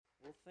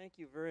Well, thank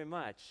you very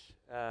much.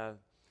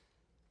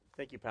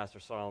 Thank you, Pastor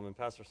Solomon.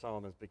 Pastor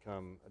Solomon has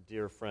become a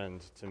dear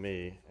friend to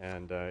me,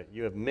 and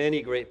you have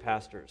many great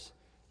pastors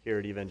here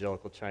at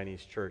Evangelical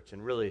Chinese Church.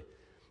 And really,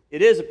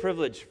 it is a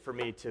privilege for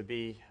me to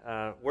be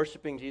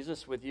worshiping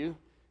Jesus with you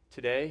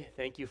today.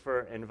 Thank you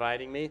for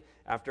inviting me.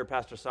 After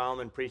Pastor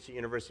Solomon preached at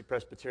University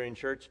Presbyterian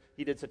Church,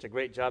 he did such a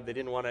great job, they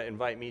didn't want to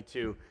invite me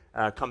to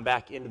come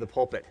back into the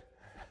pulpit.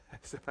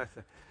 So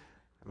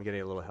I'm getting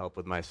a little help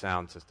with my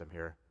sound system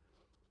here.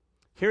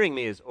 Hearing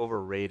me is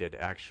overrated,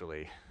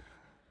 actually.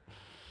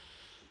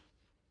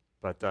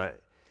 But,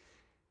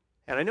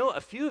 and I know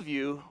a few of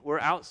you were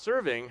out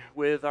serving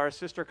with our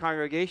sister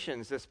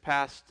congregations this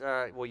past,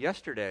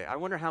 yesterday. I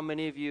wonder how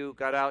many of you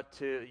got out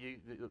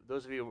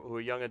those of you who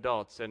are young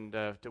adults, and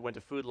went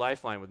to Food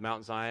Lifeline with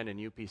Mount Zion and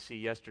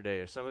UPC yesterday.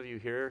 Are some of you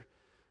here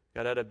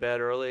got out of bed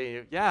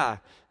early? Yeah,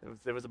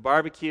 there was a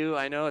barbecue,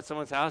 I know, at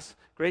someone's house.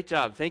 Great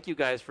job. Thank you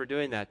guys for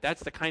doing that.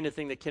 That's the kind of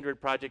thing the Kindred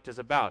Project is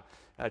about.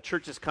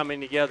 Churches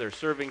coming together,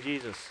 serving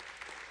Jesus,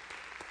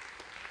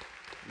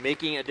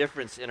 making a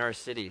difference in our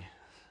city.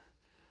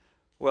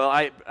 Well,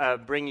 I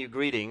bring you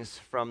greetings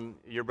from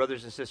your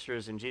brothers and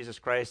sisters in Jesus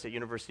Christ at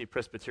University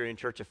Presbyterian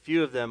Church. A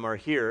few of them are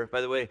here.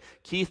 By the way,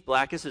 Keith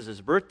Blackus is his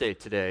birthday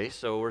today,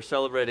 so we're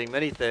celebrating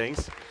many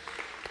things.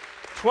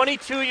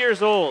 22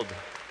 years old.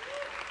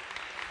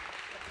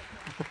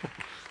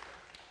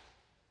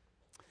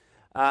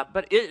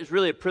 But it is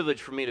really a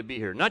privilege for me to be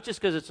here, not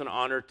just because it's an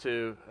honor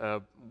to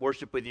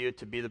worship with you,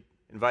 to be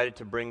invited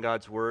to bring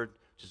God's Word,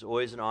 which is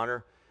always an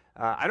honor.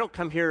 I don't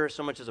come here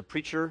so much as a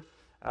preacher.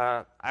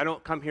 I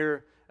don't come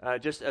here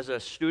just as a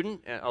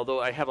student, although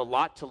I have a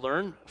lot to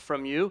learn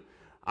from you.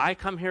 I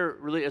come here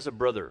really as a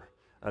brother.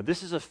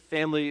 This is a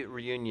family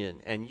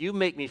reunion, and you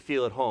make me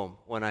feel at home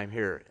when I'm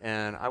here,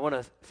 and I want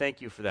to thank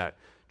you for that.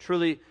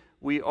 Truly,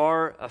 we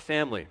are a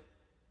family.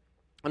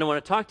 And I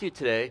want to talk to you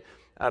today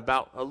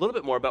about a little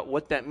bit more about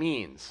what that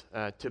means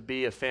to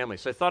be a family.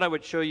 So I thought I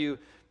would show you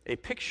a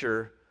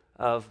picture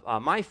of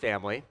my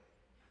family.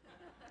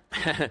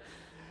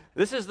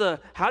 This is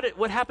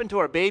what happened to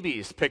our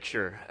babies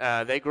picture.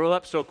 They grow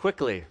up so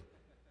quickly.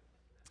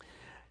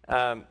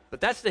 But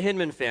that's the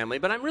Hinman family.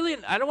 But I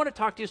don't want to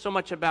talk to you so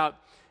much about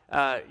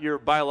your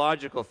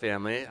biological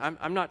family.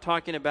 I'm not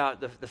talking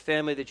about the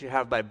family that you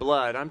have by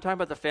blood. I'm talking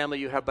about the family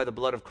you have by the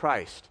blood of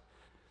Christ.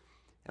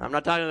 And I'm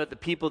not talking about the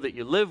people that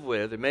you live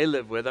with or may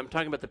live with. I'm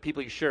talking about the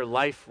people you share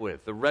life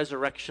with, the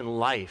resurrection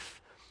life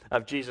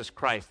of Jesus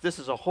Christ. This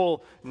is a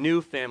whole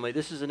new family.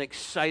 This is an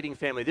exciting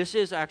family. This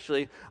is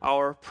actually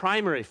our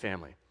primary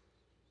family.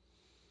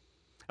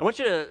 I want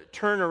you to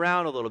turn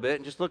around a little bit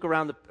and just look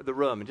around the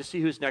room and just see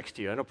who's next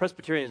to you. I know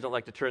Presbyterians don't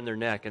like to turn their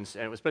neck, and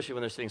especially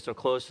when they're sitting so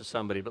close to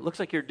somebody, but it looks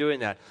like you're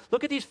doing that.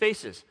 Look at these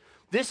faces.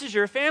 This is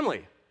your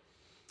family.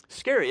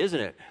 Scary, isn't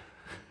it?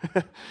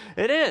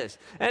 It is.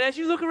 And as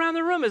you look around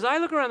the room, as I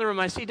look around the room,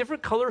 I see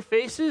different color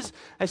faces.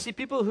 I see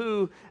people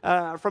who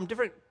are from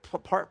different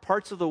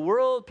parts of the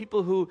world,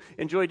 people who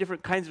enjoy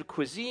different kinds of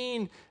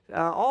cuisine,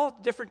 all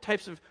different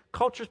types of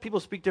cultures. People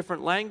speak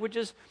different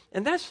languages,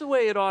 and that's the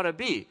way it ought to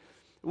be.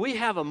 We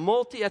have a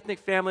multi-ethnic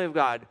family of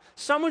God.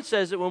 Someone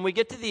says that when we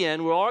get to the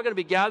end, we're all going to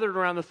be gathered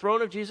around the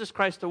throne of Jesus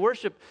Christ to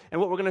worship, and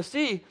what we're going to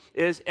see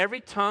is every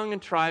tongue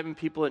and tribe and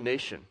people and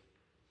nation.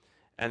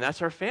 And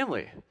that's our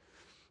family.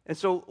 And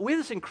so we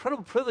have this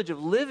incredible privilege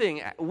of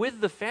living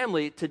with the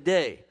family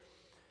today.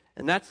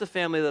 And that's the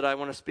family that I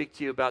want to speak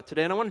to you about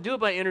today. And I want to do it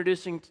by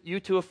introducing you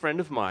to a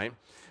friend of mine,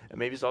 and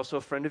maybe he's also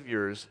a friend of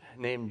yours,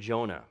 named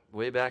Jonah.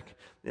 Way back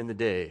in the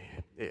day,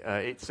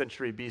 8th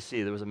century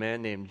BC, there was a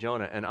man named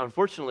Jonah. And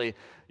unfortunately,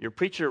 your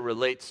preacher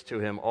relates to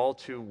him all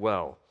too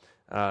well.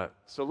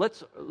 So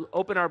let's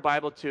open our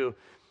Bible to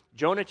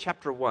Jonah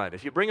chapter 1.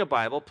 If you bring a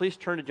Bible, please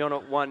turn to Jonah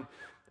 1,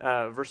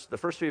 the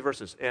first 3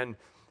 verses. And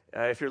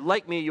if you're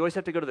like me, you always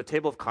have to go to the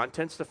table of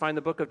contents to find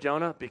the book of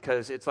Jonah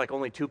because it's like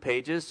only 2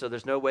 pages, so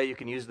there's no way you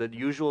can use the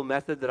usual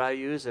method that I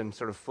use and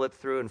sort of flip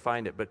through and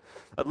find it. But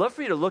I'd love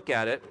for you to look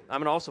at it. I'm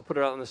going to also put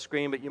it out on the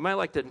screen, but you might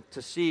like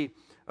to see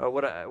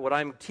what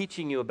I'm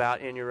teaching you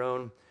about in your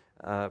own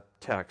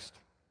text.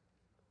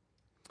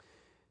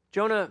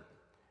 Jonah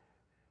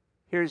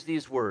hears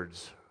these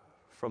words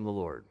from the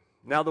Lord.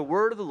 Now the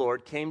word of the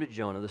Lord came to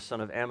Jonah, the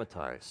son of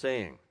Amittai,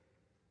 saying,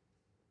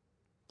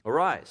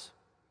 "Arise,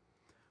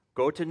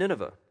 go to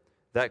Nineveh,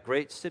 that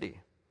great city,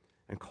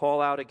 and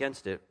call out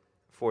against it,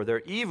 for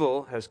their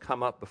evil has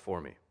come up before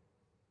me."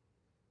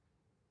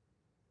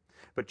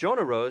 But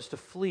Jonah rose to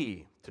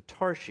flee to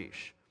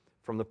Tarshish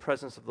from the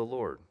presence of the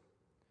Lord.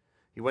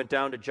 He went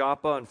down to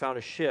Joppa and found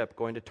a ship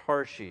going to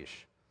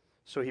Tarshish.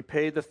 So he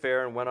paid the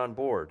fare and went on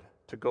board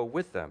to go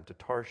with them to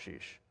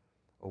Tarshish,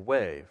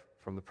 away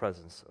from the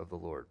presence of the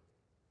Lord.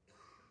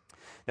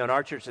 Now in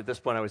our church at this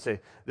point, I would say,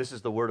 this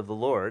is the word of the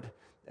Lord.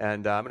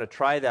 And I'm going to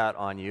try that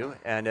on you.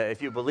 And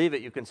if you believe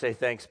it, you can say,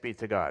 "Thanks be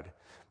to God."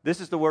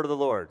 This is the word of the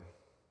Lord.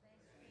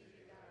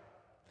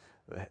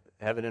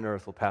 Heaven and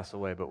earth will pass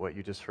away, but what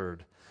you just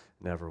heard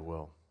never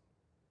will.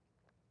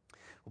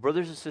 Well,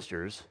 brothers and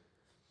sisters,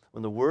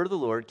 when the word of the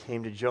Lord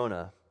came to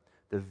Jonah,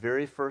 the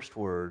very first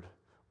word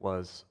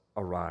was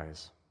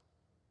arise.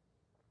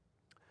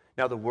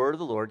 Now the word of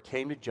the Lord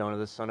came to Jonah,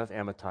 the son of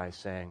Amittai,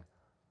 saying,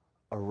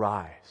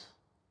 arise.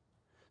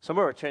 Some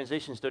of our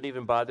translations don't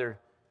even bother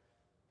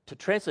to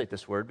translate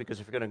this word, because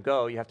if you're going to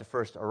go, you have to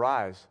first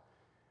arise.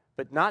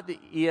 But not the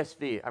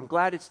ESV. I'm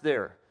glad it's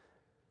there.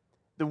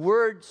 The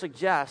word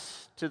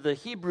suggests to the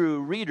Hebrew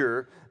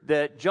reader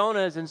that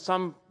Jonah is in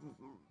some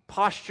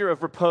posture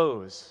of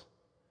repose.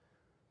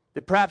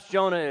 That perhaps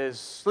Jonah is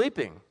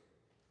sleeping.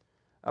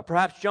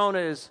 Perhaps Jonah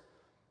is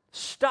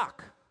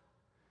stuck.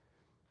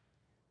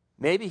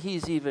 Maybe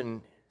he's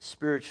even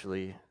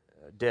spiritually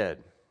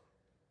dead.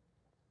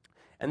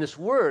 And this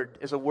word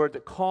is a word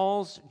that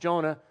calls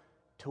Jonah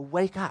to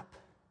wake up,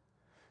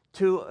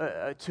 to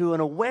an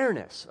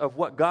awareness of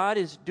what God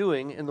is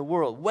doing in the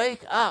world.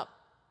 Wake up.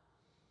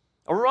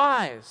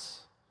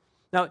 Arise.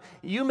 Now,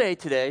 you may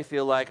today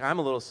feel like I'm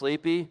a little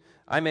sleepy.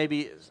 I may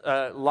be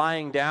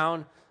lying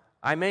down.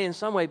 I may in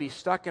some way be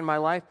stuck in my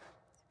life.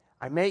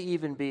 I may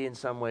even be in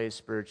some ways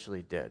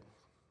spiritually dead.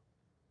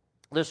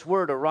 This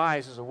word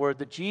arise is a word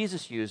that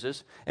Jesus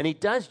uses, and he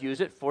does use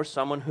it for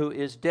someone who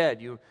is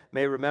dead. You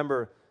may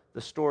remember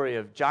the story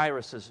of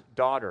Jairus'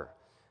 daughter.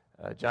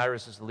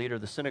 Jairus is the leader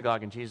of the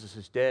synagogue in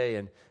Jesus' day,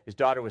 and his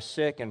daughter was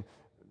sick, and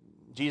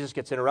Jesus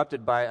gets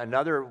interrupted by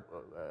another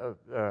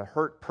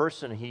hurt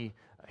person. He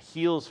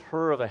heals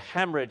her of a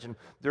hemorrhage, and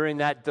during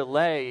that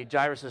delay,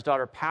 Jairus'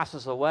 daughter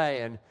passes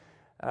away,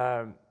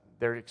 and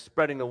they're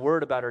spreading the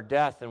word about her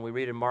death, and we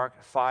read in Mark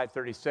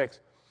 5:36,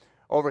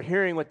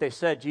 overhearing what they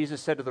said,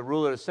 Jesus said to the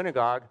ruler of the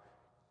synagogue,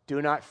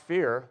 do not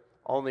fear,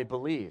 only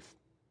believe.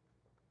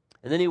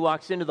 And then he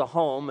walks into the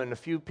home, and a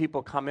few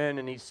people come in,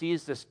 and he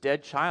sees this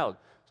dead child.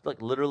 It's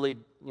like literally,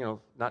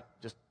 not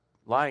just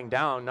lying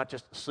down, not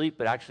just asleep,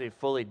 but actually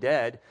fully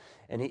dead.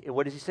 And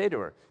what does he say to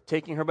her?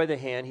 Taking her by the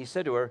hand, he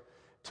said to her,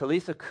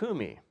 Talitha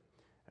Kumi,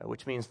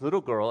 which means,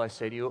 little girl, I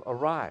say to you,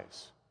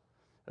 arise.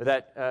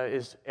 That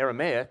is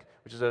Aramaic,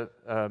 which is a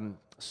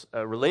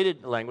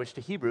related language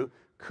to Hebrew.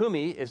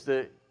 Kumi is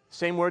the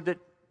same word that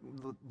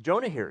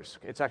Jonah hears.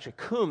 It's actually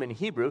kum in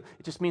Hebrew.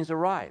 It just means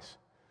arise.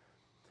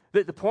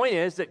 The point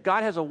is that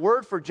God has a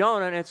word for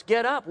Jonah, and it's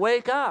get up,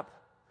 wake up,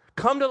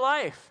 come to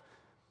life.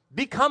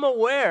 Become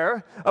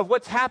aware of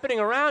what's happening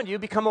around you.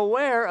 Become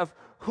aware of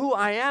who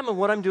I am and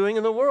what I'm doing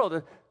in the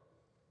world.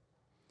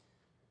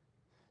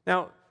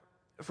 Now,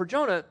 for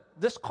Jonah,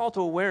 this call to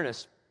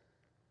awareness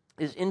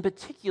is in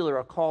particular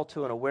a call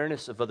to an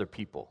awareness of other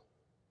people.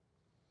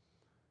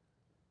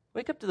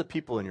 Wake up to the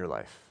people in your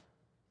life.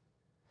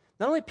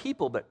 Not only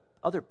people, but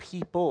other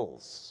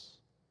peoples.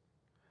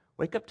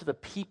 Wake up to the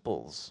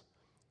peoples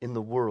in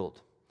the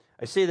world.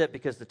 I say that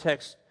because the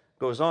text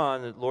goes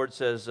on. The Lord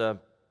says,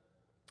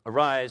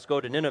 arise, go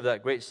to Nineveh,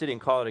 that great city,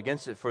 and call it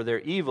against it, for their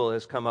evil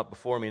has come up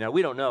before me. Now,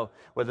 we don't know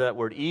whether that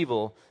word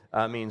evil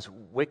means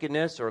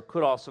wickedness, or it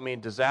could also mean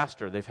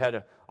disaster. They've had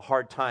a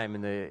hard time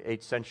in the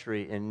 8th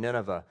century in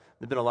Nineveh.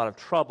 There's been a lot of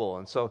trouble.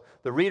 And so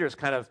the reader's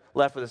kind of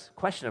left with this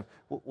question of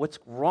what's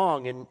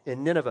wrong in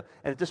Nineveh.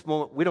 And at this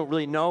moment, we don't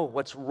really know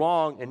what's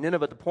wrong in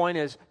Nineveh. The point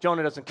is,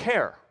 Jonah doesn't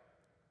care,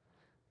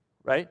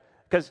 right?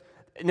 Because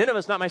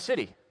Nineveh's not my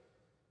city.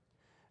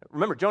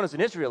 Remember, Jonah's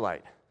an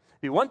Israelite.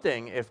 It'd be one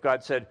thing if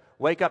God said,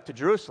 wake up to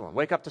Jerusalem,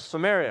 wake up to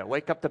Samaria,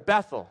 wake up to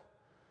Bethel,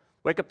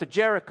 wake up to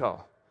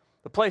Jericho,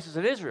 the places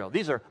in Israel.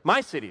 These are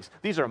my cities.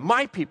 These are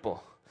my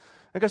people.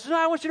 And God says, no,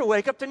 I want you to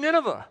wake up to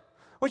Nineveh.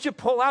 I want you to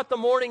pull out the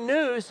morning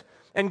news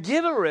and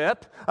give a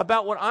rip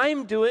about what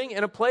I'm doing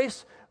in a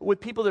place with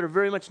people that are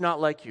very much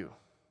not like you.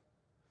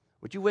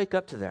 Would you wake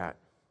up to that?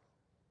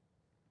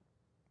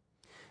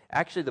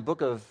 Actually, the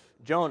book of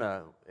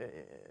Jonah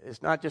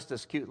is not just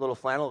this cute little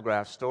flannel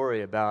graph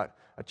story about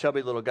a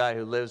chubby little guy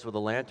who lives with a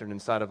lantern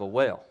inside of a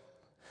whale.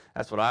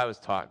 That's what I was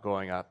taught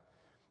growing up.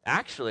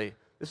 Actually,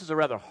 this is a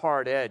rather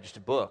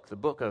hard-edged book. The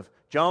book of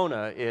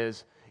Jonah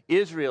is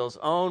Israel's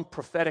own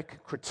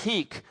prophetic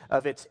critique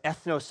of its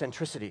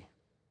ethnocentricity.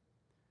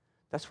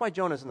 That's why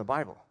Jonah's in the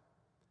Bible.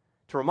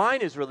 To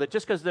remind Israel that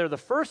just because they're the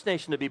first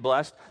nation to be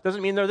blessed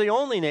doesn't mean they're the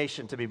only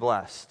nation to be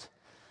blessed.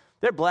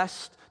 They're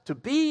blessed to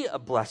be a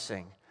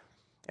blessing.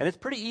 And it's a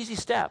pretty easy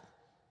step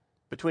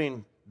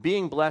between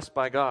being blessed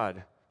by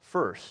God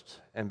first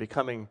and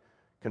becoming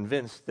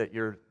convinced that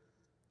you're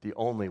the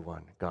only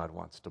one God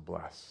wants to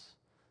bless.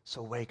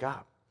 So wake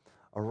up.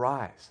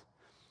 Arise.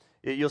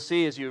 You'll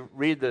see as you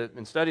read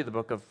and study the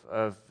book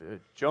of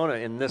Jonah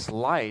in this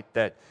light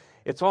that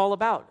it's all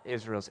about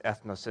Israel's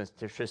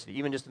ethnocentricity.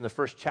 Even just in the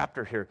first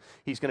chapter here,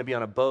 he's going to be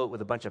on a boat with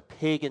a bunch of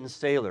pagan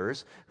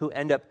sailors who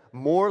end up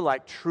more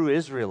like true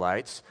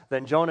Israelites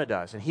than Jonah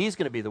does. And he's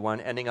going to be the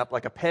one ending up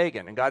like a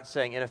pagan. And God's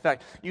saying, in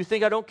effect, you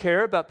think I don't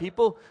care about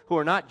people who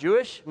are not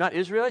Jewish, not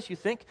Israelites? You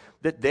think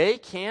that they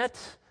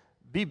can't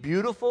be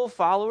beautiful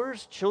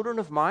followers, children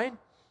of mine?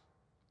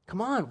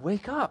 Come on,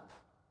 wake up.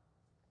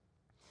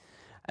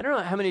 I don't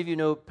know how many of you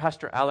know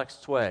Pastor Alex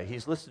Tsui.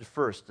 He's listed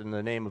first in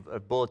the name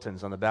of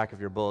bulletins on the back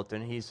of your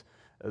bulletin. He's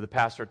the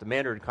pastor at the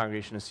Mandarin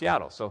congregation in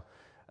Seattle. So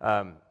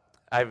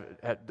I've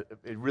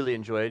really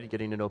enjoyed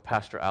getting to know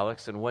Pastor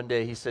Alex. And one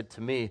day he said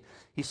to me,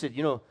 he said,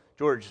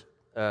 George,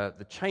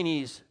 the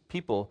Chinese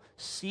people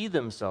see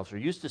themselves, or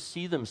used to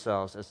see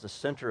themselves, as the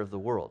center of the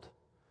world.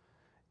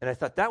 And I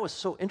thought that was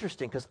so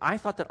interesting because I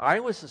thought that I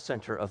was the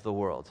center of the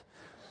world.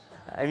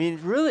 I mean,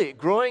 really,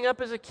 growing up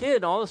as a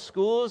kid, all the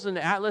schools and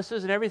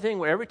atlases and everything,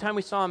 where every time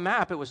we saw a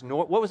map, it was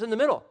what was in the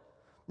middle?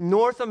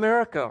 North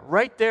America,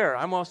 right there.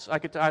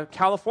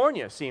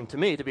 California seemed to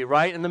me to be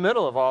right in the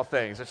middle of all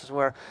things. This is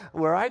where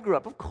I grew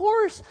up. Of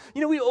course,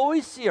 we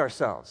always see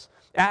ourselves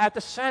at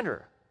the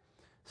center.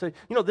 So,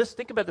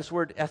 think about this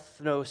word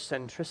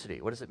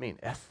ethnocentricity. What does it mean?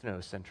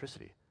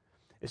 Ethnocentricity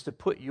is to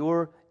put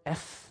your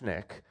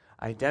ethnic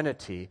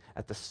identity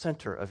at the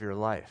center of your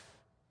life.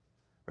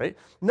 Right?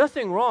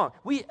 Nothing wrong.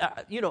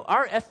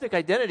 Our ethnic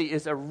identity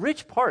is a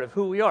rich part of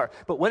who we are.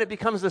 But when it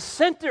becomes the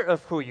center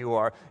of who you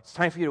are, it's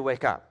time for you to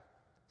wake up.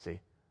 See?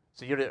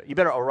 So you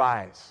better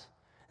arise.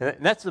 And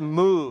that's the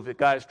move that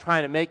God is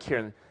trying to make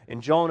here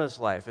in Jonah's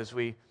life,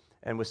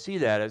 we'll see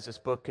that as this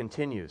book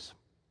continues.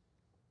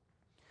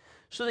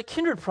 So the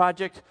Kindred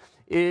Project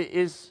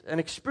is an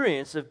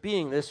experience of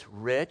being this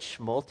rich,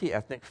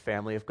 multi-ethnic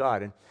family of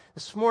God. And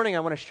this morning I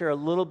want to share a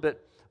little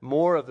bit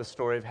more of the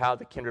story of how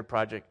the Kindred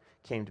Project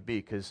came to be,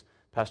 because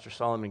Pastor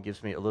Solomon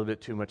gives me a little bit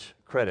too much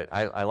credit.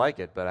 I like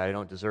it, but I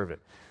don't deserve it.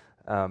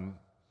 Let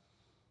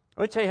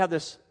me tell you how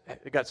this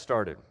got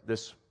started,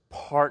 this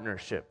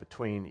partnership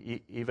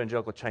between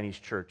Evangelical Chinese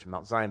Church,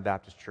 Mount Zion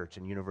Baptist Church,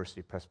 and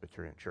University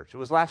Presbyterian Church. It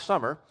was last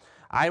summer.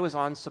 I was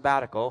on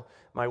sabbatical.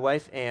 My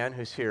wife, Ann,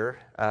 who's here,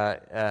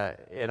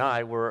 and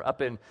I were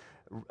up in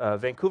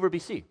Vancouver,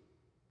 BC.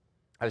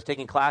 I was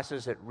taking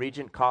classes at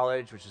Regent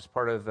College, which is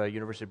part of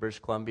University of British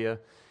Columbia,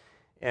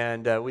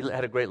 and we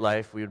had a great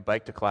life. We would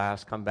bike to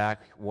class, come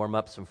back, warm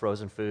up some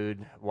frozen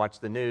food, watch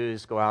the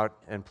news, go out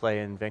and play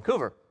in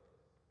Vancouver.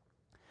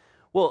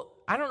 Well,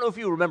 I don't know if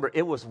you remember,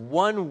 it was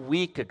 1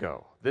 week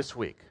ago, this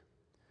week,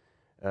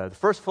 the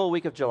first full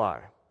week of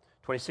July,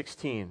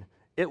 2016.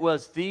 It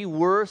was the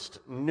worst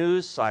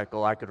news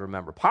cycle I could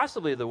remember,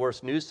 possibly the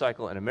worst news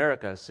cycle in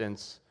America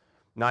since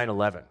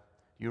 9/11.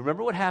 You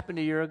remember what happened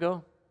a year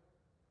ago?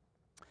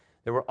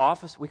 There were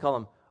we call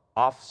them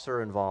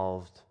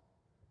officer-involved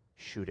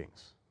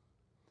shootings.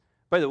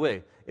 By the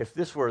way, if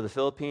this were the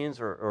Philippines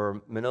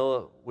or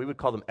Manila, we would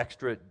call them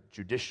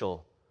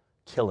extrajudicial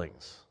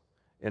killings.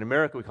 In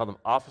America, we call them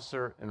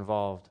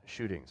officer-involved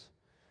shootings.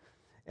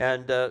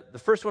 And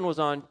the first one was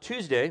on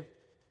Tuesday.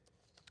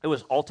 It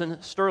was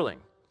Alton Sterling.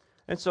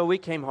 And so we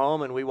came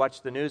home and we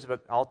watched the news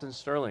about Alton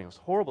Sterling. It was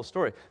a horrible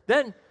story.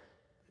 Then,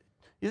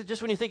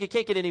 just when you think it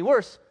can't get any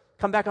worse,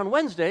 come back on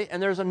Wednesday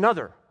and there's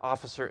another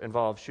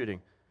officer-involved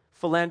shooting,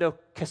 Philando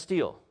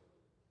Castile.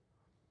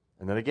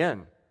 And then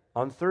again,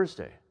 on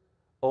Thursday,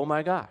 oh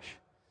my gosh,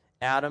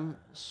 Adam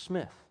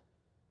Smith.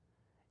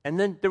 And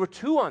then there were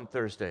two on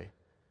Thursday.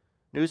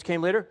 News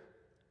came later,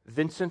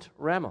 Vincent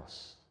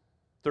Ramos,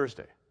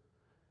 Thursday.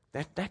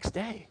 That next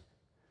day.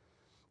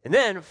 And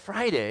then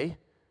Friday,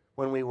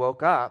 when we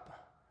woke up,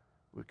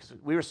 because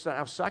we were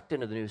sucked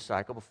into the news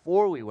cycle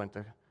before we went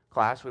to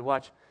class, we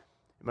watched,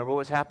 remember what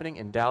was happening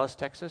in Dallas,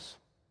 Texas?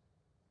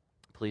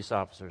 Police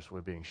officers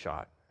were being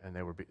shot, and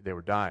they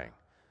were dying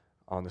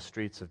on the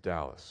streets of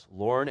Dallas.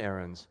 Lauren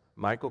Aarons,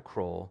 Michael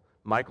Kroll,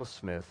 Michael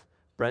Smith,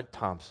 Brent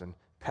Thompson,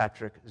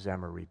 Patrick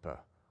Zamarripa.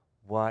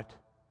 What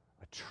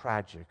a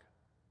tragic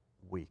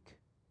week.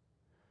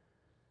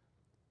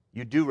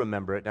 You do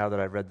remember it now that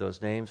I've read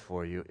those names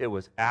for you. It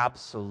was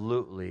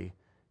absolutely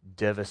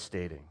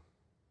devastating.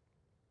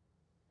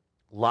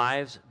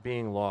 Lives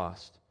being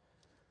lost.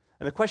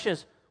 And the question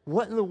is,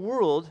 what in the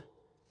world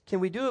can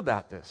we do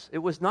about this? It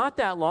was not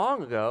that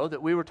long ago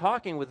that we were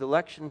talking with the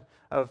election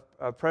of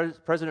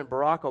President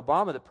Barack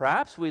Obama that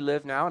perhaps we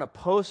live now in a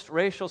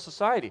post-racial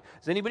society.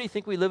 Does anybody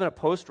think we live in a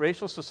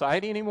post-racial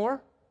society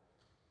anymore?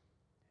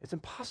 It's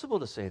impossible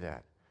to say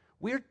that.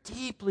 We're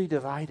deeply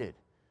divided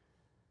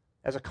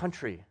as a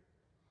country,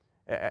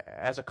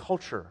 as a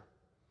culture,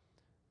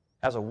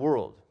 as a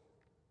world.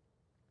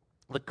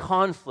 The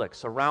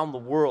conflicts around the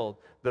world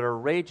that are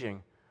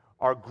raging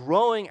are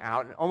growing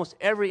out in almost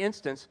every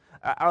instance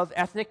of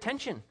ethnic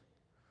tension.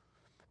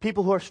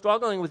 People who are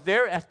struggling with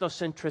their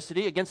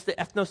ethnocentricity against the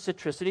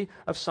ethnocentricity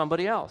of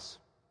somebody else.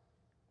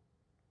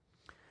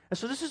 And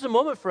so this is a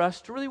moment for us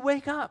to really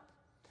wake up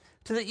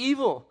to the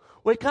evil,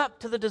 wake up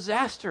to the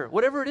disaster,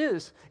 whatever it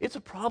is. It's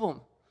a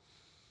problem,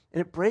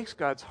 and it breaks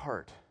God's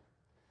heart.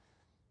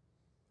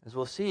 As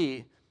we'll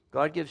see,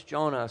 God gives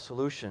Jonah a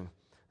solution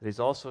that he's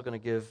also going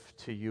to give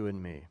to you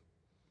and me.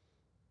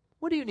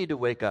 What do you need to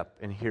wake up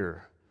and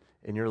hear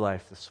in your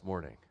life this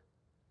morning?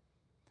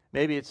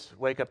 Maybe it's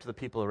wake up to the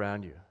people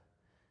around you.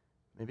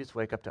 Maybe it's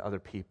wake up to other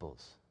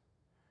people's.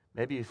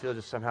 Maybe you feel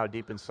just somehow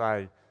deep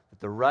inside that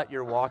the rut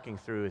you're walking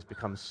through has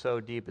become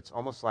so deep it's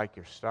almost like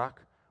you're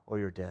stuck or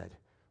you're dead.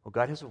 Well,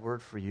 God has a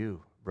word for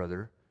you,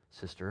 brother,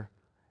 sister,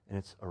 and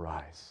it's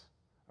arise,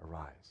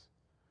 arise.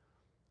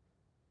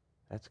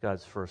 That's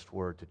God's first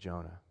word to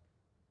Jonah.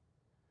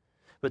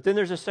 But then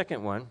there's a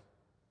second one.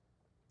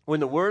 When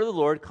the word of the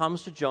Lord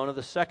comes to Jonah,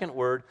 the second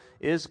word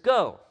is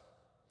go.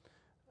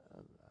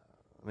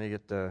 Let me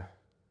get there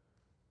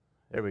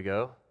we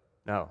go.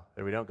 No,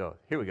 there we don't go.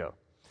 Here we go.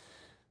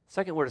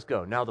 Second word is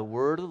go. Now the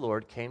word of the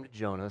Lord came to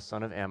Jonah,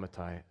 son of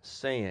Amittai,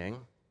 saying,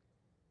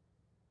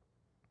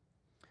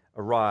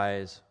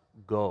 Arise,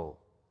 go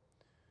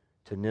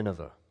to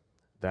Nineveh,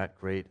 that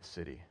great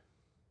city.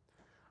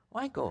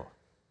 Why go?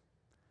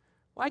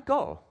 Why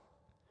go?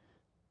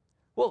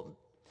 Well,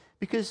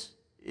 because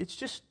it's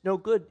just no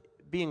good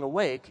being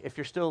awake if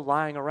you're still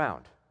lying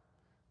around,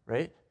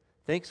 right?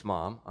 Thanks,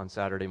 Mom, on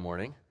Saturday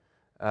morning.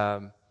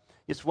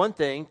 It's one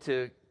thing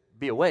to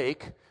be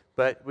awake,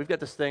 but we've got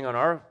this thing on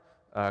our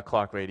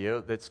clock radio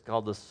that's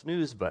called the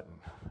snooze button.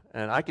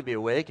 And I could be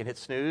awake and hit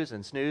snooze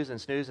and snooze and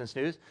snooze and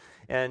snooze.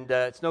 And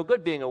it's no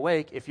good being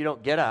awake if you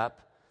don't get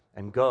up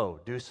and go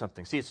do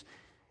something. See,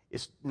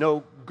 it's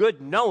no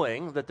good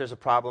knowing that there's a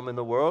problem in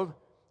the world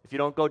if you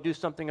don't go do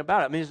something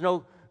about it. I mean, there's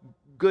no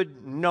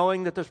good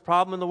knowing that there's a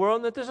problem in the world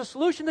and that there's a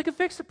solution that can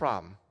fix the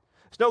problem.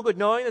 It's no good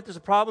knowing that there's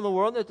a problem in the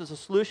world and that there's a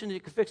solution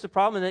that can fix the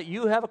problem and that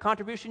you have a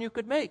contribution you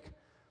could make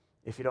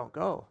if you don't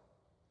go.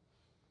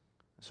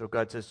 So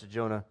God says to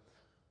Jonah,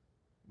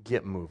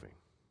 get moving.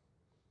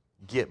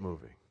 Get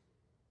moving.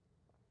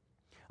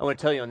 I want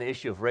to tell you on the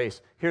issue of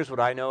race, here's what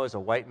I know as a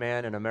white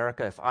man in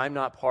America. If I'm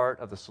not part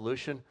of the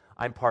solution,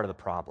 I'm part of the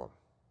problem.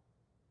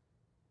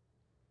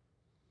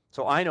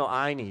 So I know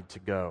I need to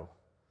go.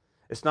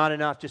 It's not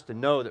enough just to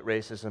know that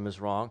racism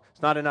is wrong.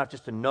 It's not enough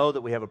just to know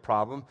that we have a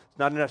problem. It's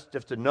not enough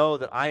just to know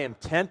that I am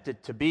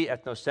tempted to be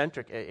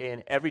ethnocentric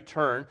in every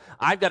turn.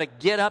 I've got to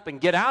get up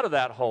and get out of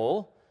that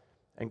hole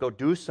and go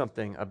do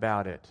something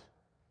about it.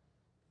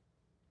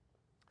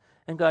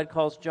 And God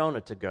calls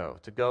Jonah to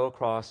go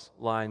across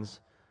lines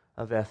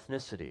of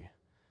ethnicity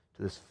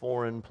to this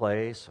foreign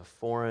place, a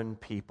foreign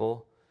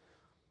people.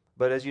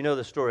 But as you know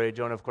the story,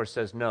 Jonah, of course,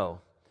 says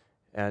no.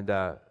 And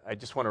I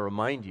just want to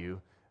remind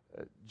you,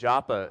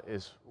 Joppa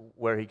is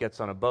where he gets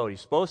on a boat. He's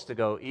supposed to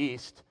go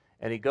east,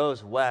 and he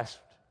goes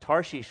west.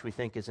 Tarshish, we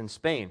think, is in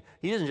Spain.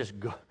 He doesn't just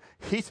go.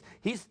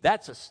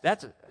 That's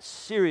a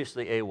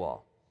seriously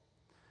AWOL.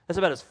 That's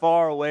about as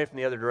far away from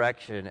the other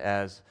direction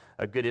as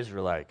a good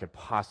Israelite could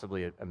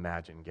possibly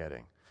imagine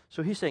getting.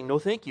 So he's saying, no,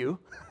 thank you.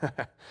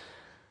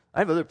 I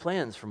have other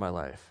plans for my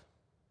life.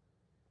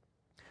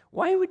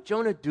 Why would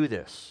Jonah do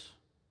this?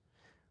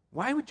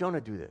 Why would Jonah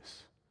do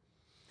this?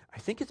 I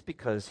think it's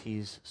because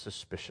he's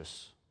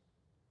suspicious.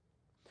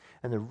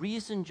 And the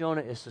reason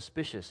Jonah is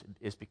suspicious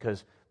is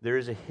because there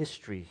is a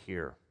history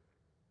here.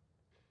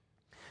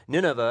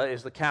 Nineveh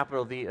is the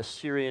capital of the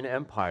Assyrian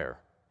Empire,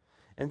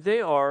 and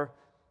they are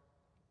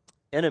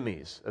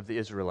enemies of the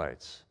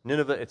Israelites.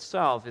 Nineveh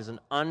itself is an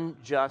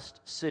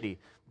unjust city.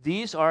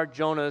 These are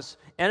Jonah's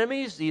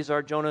enemies. These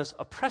are Jonah's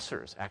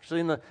oppressors.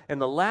 Actually, in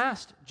the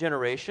last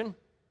generation,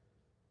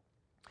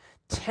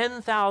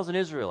 10,000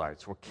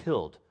 Israelites were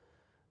killed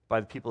by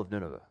the people of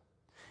Nineveh.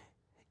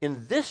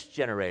 In this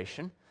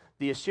generation,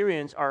 the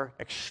Assyrians are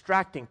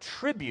extracting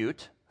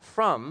tribute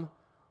from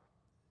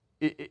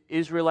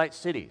Israelite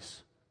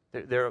cities.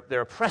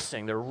 They're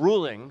oppressing, they're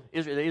ruling.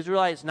 The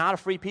Israelite is not a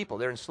free people.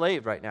 They're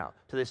enslaved right now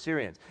to the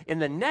Assyrians. In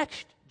the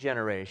next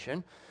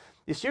generation,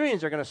 the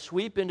Assyrians are going to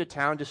sweep into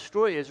town,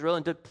 destroy Israel,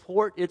 and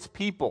deport its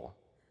people.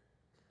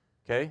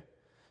 Okay?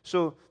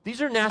 So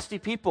these are nasty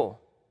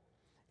people.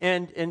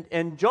 And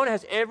Jonah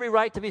has every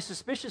right to be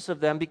suspicious of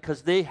them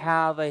because they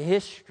have a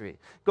history.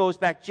 It goes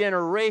back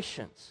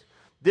generations.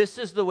 This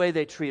is the way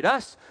they treat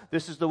us.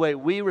 This is the way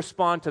we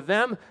respond to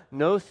them.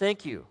 No,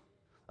 thank you.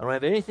 I don't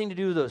have anything to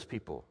do with those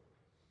people.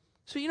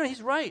 So,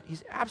 he's right.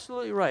 He's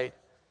absolutely right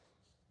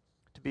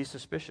to be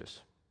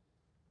suspicious.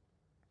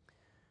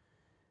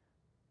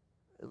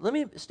 Let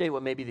me state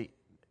what may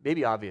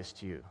be obvious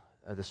to you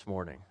this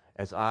morning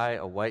as I,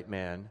 a white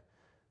man,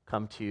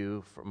 come to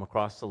you from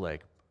across the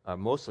lake, a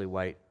mostly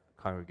white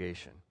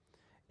congregation,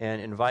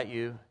 and invite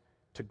you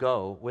to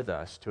go with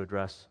us to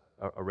address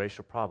a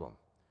racial problem.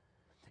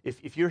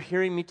 If you're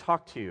hearing me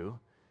talk to you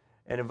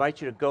and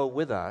invite you to go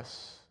with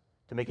us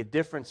to make a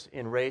difference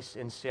in race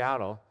in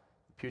Seattle,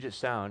 Puget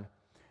Sound,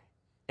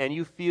 and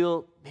you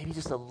feel maybe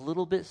just a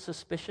little bit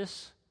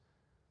suspicious,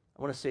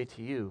 I want to say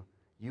to you,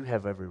 you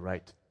have every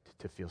right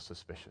to feel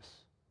suspicious.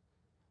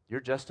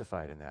 You're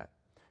justified in that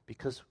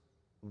because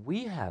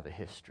we have a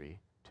history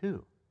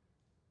too.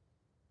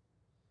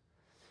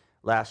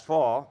 Last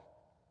fall,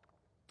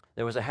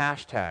 there was a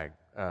hashtag.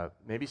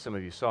 Maybe some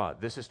of you saw it.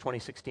 This is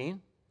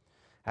 2016.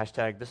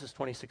 Hashtag This is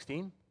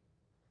 2016.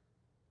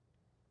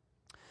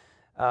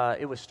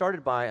 It was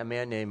started by a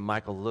man named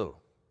Michael Liu.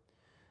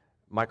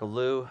 Michael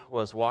Liu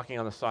was walking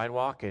on the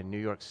sidewalk in New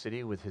York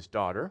City with his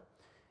daughter,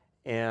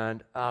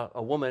 and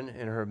a woman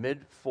in her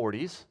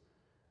mid-40s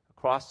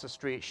across the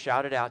street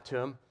shouted out to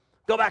him,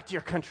 "Go back to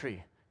your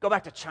country. Go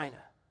back to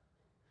China."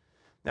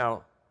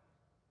 Now,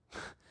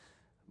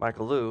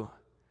 Michael Liu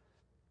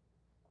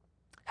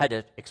had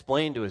to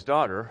explain to his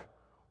daughter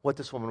what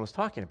this woman was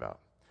talking about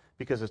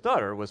because his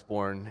daughter was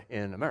born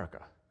in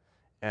America,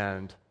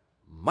 and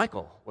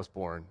Michael was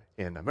born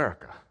in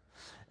America,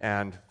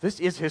 and this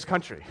is his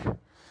country.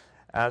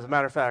 As a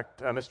matter of fact,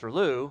 Mr.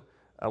 Liu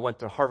went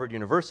to Harvard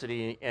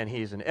University, and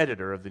he's an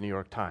editor of the New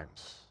York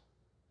Times.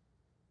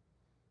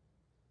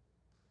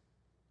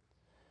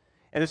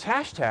 And this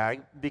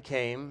hashtag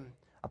became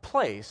a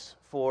place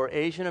for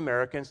Asian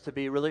Americans to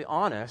be really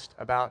honest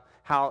about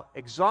how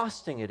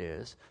exhausting it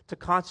is to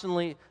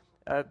constantly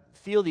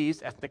feel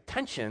these ethnic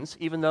tensions,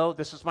 even though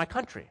this is my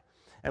country.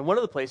 And one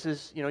of the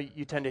places,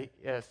 you tend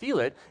to feel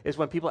it is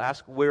when people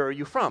ask, where are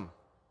you from?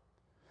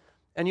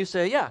 And you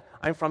say, yeah,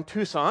 I'm from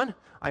Tucson,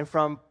 I'm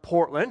from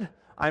Portland,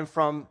 I'm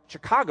from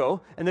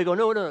Chicago. And they go,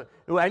 no,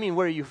 I mean,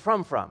 where are you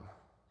from?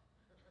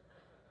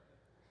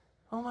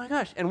 Oh my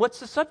gosh. And what's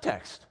the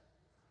subtext?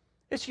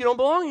 It's you don't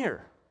belong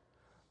here.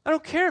 I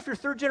don't care if you're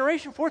third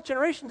generation, fourth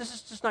generation, this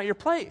is just not your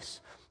place.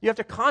 You have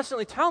to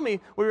constantly tell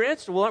me where your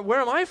answer. Well, where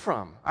am I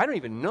from? I don't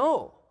even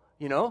know,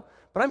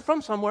 but I'm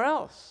from somewhere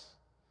else.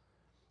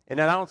 And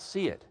then I don't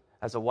see it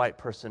as a white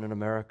person in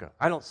America.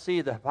 I don't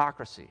see the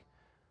hypocrisy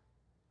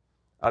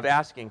of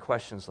asking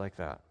questions like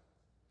that.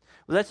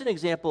 Well, that's an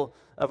example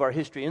of our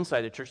history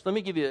inside the church. Let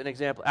me give you an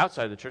example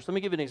outside the church. Let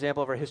me give you an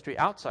example of our history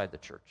outside the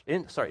church.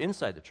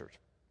 Inside the church.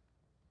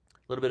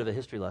 A little bit of a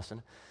history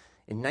lesson.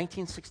 In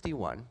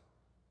 1961,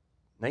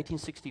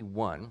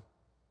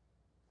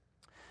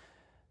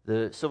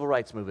 the civil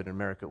rights movement in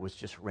America was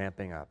just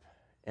ramping up.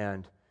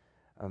 And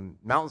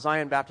Mount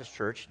Zion Baptist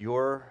Church,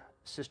 your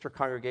sister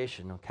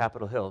congregation on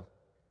Capitol Hill,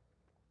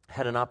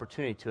 had an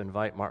opportunity to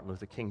invite Martin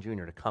Luther King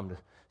Jr. to come to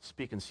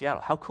speak in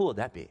Seattle. How cool would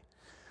that be?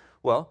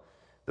 Well,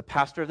 the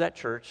pastor of that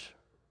church,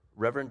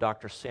 Reverend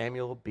Dr.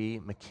 Samuel B.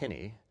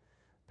 McKinney,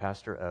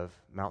 pastor of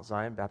Mount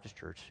Zion Baptist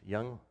Church,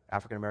 young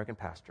African-American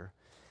pastor,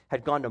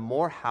 had gone to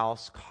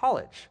Morehouse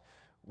College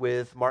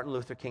with Martin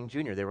Luther King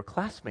Jr. They were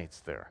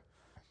classmates there.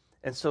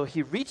 And so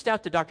he reached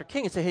out to Dr.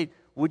 King and said, hey,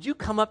 would you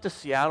come up to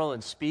Seattle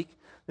and speak?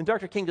 And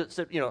Dr. King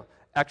said,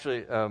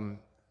 actually,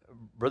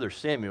 Brother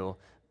Samuel,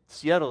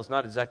 Seattle is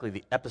not exactly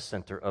the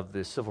epicenter of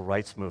the civil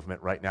rights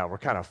movement right now. We're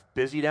kind of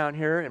busy down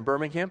here in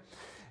Birmingham.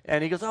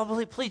 And he goes,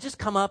 oh, please just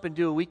come up and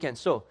do a weekend.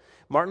 So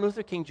Martin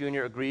Luther King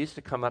Jr. agrees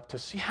to come up to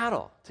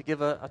Seattle to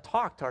give a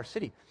talk to our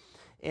city.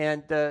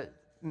 And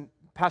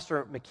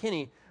Pastor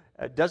McKinney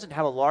doesn't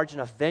have a large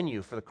enough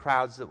venue for the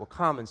crowds that will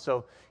come. And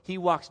so he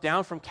walks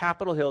down from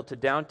Capitol Hill to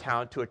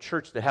downtown to a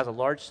church that has a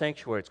large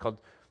sanctuary. It's called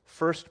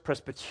First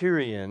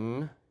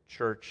Presbyterian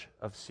Church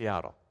of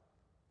Seattle.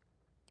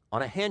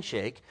 On a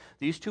handshake,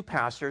 these two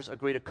pastors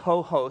agree to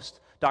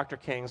co-host Dr.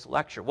 King's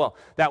lecture. Well,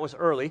 that was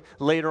early.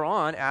 Later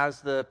on,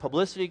 as the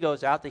publicity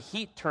goes out, the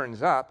heat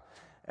turns up,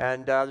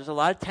 and there's a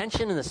lot of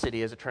tension in the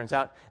city, as it turns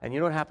out. And you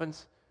know what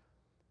happens?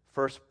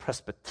 First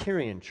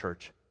Presbyterian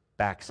Church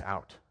backs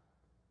out.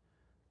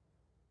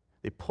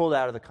 They pulled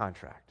out of the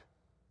contract.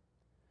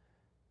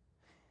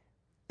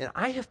 And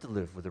I have to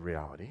live with the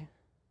reality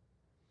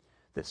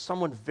that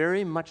someone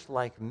very much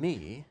like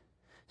me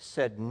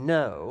said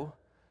no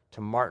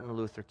to Martin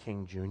Luther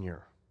King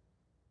Jr.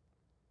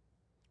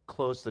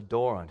 Closed the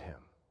door on him.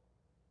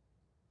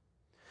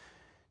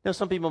 Now,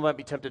 some people might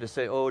be tempted to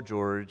say, oh,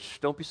 George,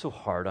 don't be so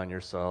hard on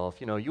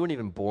yourself. You weren't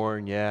even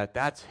born yet.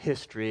 That's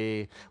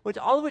history,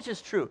 all of which is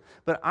true.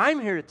 But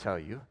I'm here to tell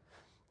you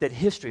that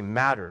history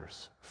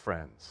matters,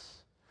 friends.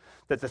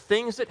 That the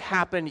things that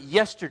happened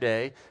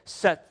yesterday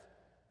set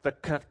the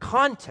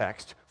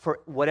context for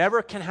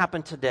whatever can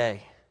happen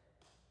today.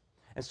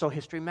 And so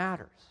history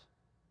matters.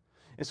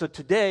 And so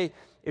today,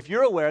 if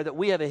you're aware that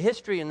we have a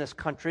history in this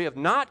country of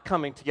not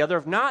coming together,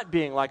 of not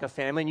being like a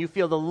family, and you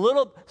feel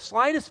the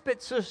slightest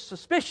bit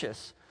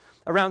suspicious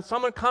around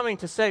someone coming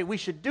to say we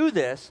should do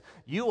this,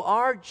 you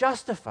are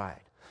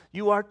justified.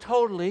 You are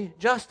totally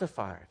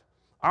justified.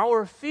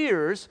 Our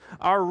fears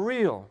are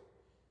real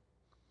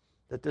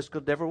that this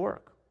could never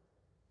work.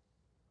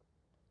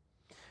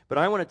 But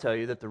I want to tell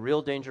you that the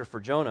real danger for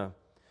Jonah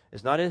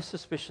is not his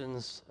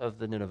suspicions of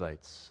the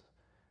Ninevites,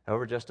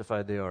 however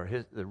justified they are.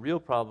 The real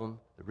problem,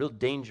 the real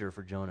danger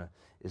for Jonah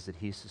is that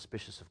he's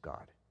suspicious of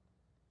God.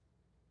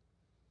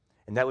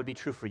 And that would be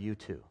true for you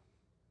too.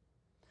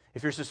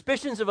 If your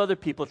suspicions of other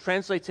people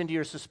translates into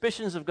your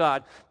suspicions of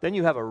God, then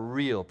you have a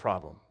real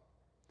problem.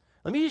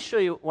 Let me just show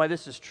you why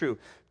this is true.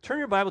 Turn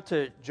your Bible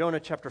to Jonah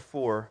chapter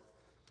 4.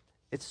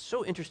 It's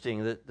so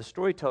interesting that the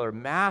storyteller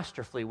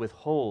masterfully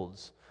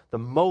withholds the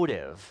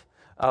motive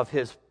of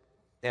his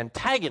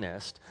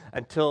antagonist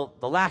until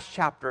the last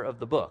chapter of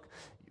the book.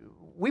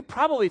 We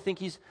probably think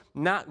he's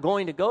not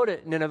going to go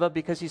to Nineveh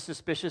because he's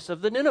suspicious of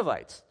the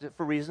Ninevites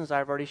for reasons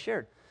I've already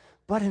shared.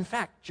 But in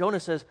fact, Jonah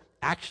says,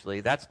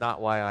 actually, that's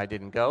not why I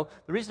didn't go.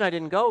 The reason I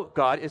didn't go,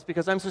 God, is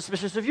because I'm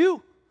suspicious of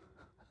you.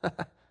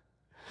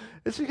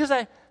 It's because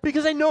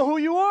I know who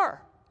you are.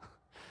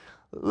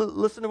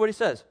 Listen to what he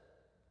says.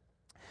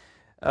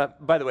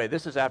 By the way,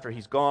 this is after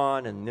he's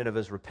gone and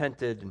Nineveh's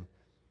repented.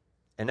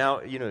 And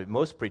now,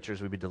 most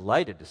preachers would be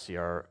delighted to see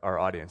our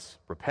audience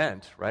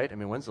repent, right? I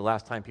mean, when's the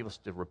last time people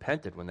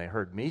repented when they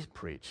heard me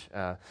preach?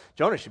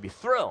 Jonah should be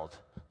thrilled,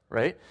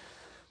 right?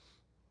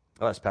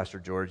 Oh, that's Pastor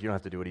George. You don't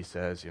have to do what he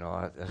says,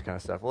 that kind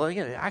of stuff. Well,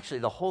 again, actually,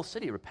 the whole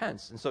city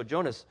repents. And so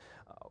Jonah's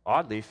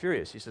oddly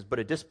furious. He says, but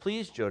it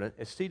displeased Jonah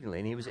exceedingly,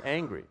 and he was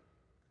angry.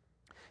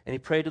 And he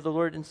prayed to the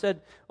Lord and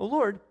said, oh,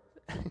 Lord,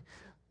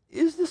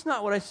 is this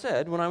not what I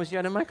said when I was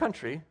yet in my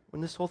country,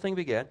 when this whole thing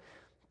began?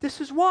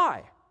 This is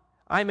why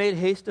I made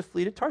haste to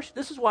flee to Tarshish.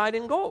 This is why I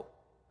didn't go.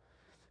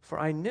 For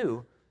I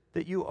knew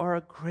that you are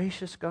a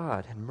gracious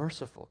God and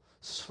merciful,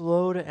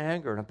 slow to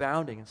anger and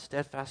abounding in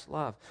steadfast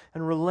love,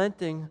 and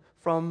relenting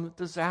from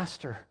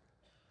disaster.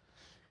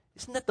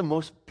 Isn't that the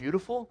most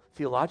beautiful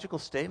theological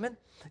statement?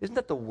 Isn't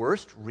that the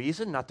worst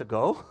reason not to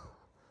go?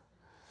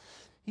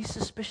 He's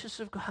suspicious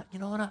of God. You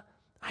know what?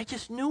 I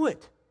just knew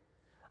it.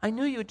 I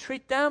knew you would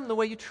treat them the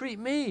way you treat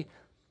me.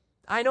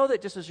 I know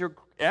that just as you're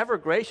ever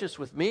gracious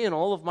with me and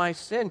all of my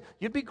sin,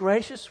 you'd be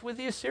gracious with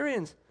the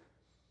Assyrians.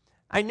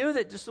 I knew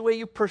that just the way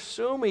you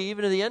pursue me,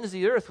 even to the ends of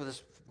the earth with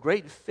this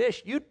great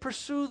fish, you'd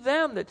pursue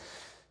them, that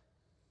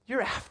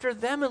you're after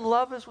them in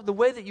love is the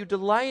way that you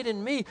delight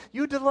in me.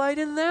 You delight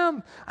in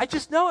them. I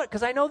just know it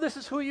because I know this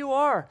is who you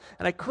are,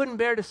 and I couldn't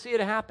bear to see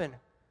it happen.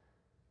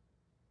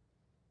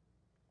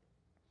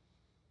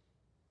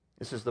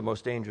 This is the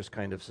most dangerous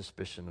kind of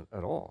suspicion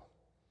at all.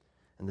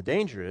 And the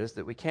danger is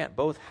that we can't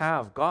both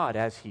have God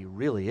as he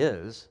really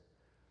is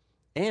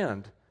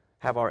and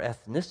have our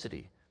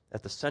ethnicity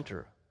at the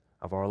center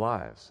of our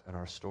lives and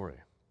our story.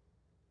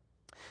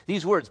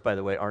 These words, by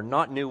the way, are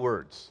not new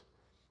words.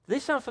 Do they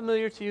sound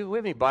familiar to you? Do we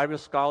have any Bible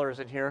scholars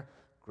in here?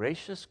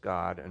 Gracious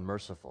God and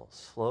merciful,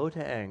 slow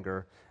to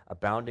anger,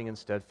 abounding in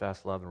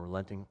steadfast love, and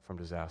relenting from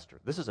disaster.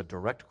 This is a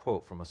direct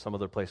quote from some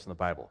other place in the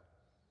Bible.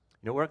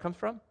 You know where it comes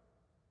from?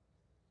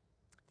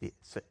 The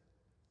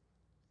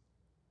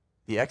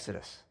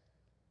Exodus.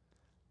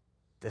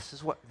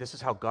 This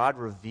is how God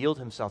revealed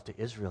himself to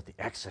Israel at the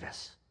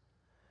Exodus.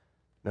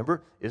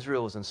 Remember,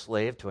 Israel was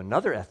enslaved to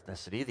another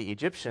ethnicity, the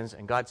Egyptians,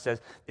 and God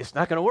says, it's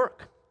not going to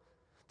work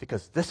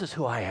because this is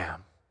who I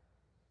am.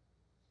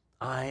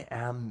 I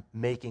am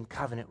making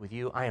covenant with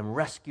you. I am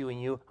rescuing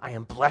you. I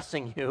am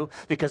blessing you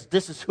because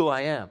this is who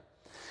I am.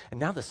 And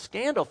now the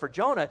scandal for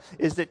Jonah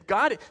is that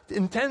God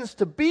intends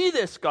to be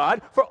this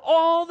God for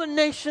all the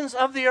nations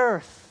of the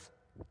earth.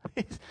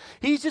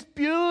 He's just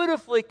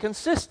beautifully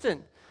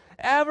consistent,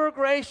 ever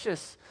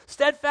gracious,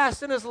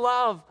 steadfast in his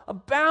love,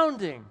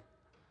 abounding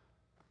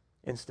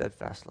in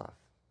steadfast love.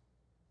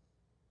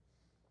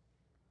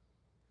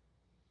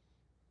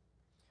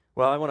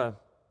 Well, I want to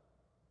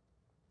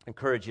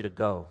encourage you to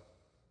go.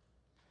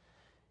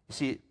 You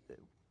see,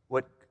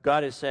 what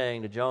God is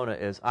saying to Jonah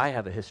is, I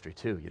have a history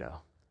too, you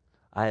know.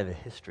 I have a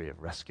history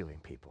of rescuing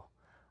people.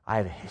 I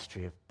have a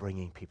history of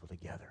bringing people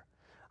together.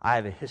 I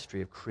have a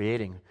history of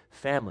creating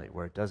family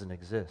where it doesn't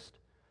exist.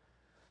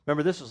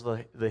 Remember, this was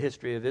the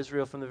history of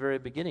Israel from the very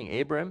beginning.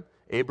 Abram,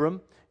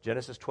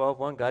 Genesis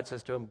 12:1, God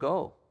says to him,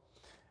 go.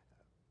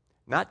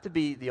 Not to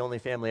be the only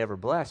family ever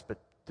blessed, but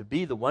to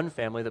be the one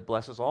family that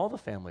blesses all the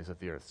families of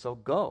the earth. So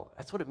go.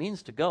 That's what it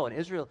means to go. And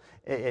Israel,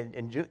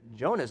 and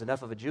Jonah is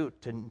enough of a Jew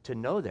to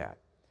know that.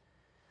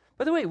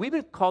 By the way, we've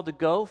been called to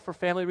go for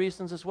family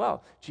reasons as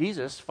well.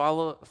 Jesus,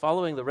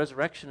 following the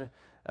resurrection,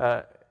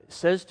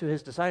 says to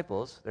his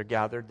disciples, they're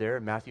gathered there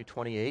in Matthew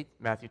 28.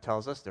 Matthew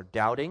tells us they're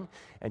doubting.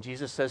 And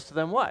Jesus says to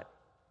them what?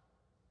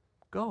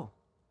 Go.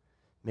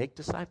 Make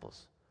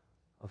disciples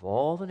of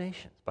all the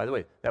nations. By the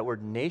way, that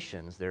word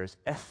nations there is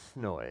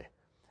ethnoi.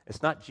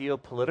 It's not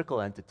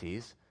geopolitical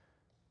entities.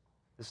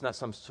 It's not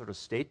some sort of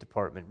State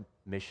Department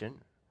mission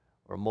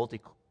or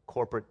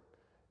multi-corporate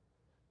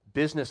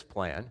business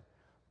plan.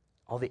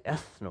 All the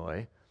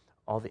ethnoi,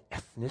 all the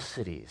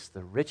ethnicities,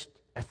 the rich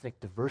ethnic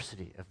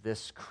diversity of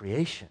this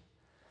creation.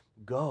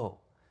 Go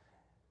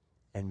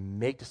and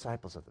make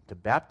disciples of them. To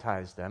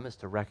baptize them is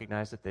to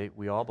recognize that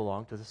we all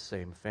belong to the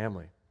same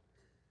family.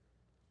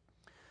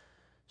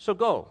 So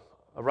go.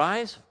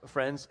 Arise,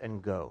 friends,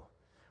 and go.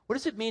 What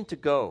does it mean to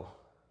go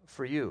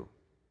for you?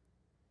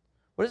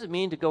 What does it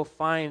mean to go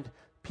find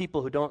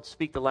people who don't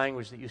speak the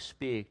language that you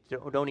speak,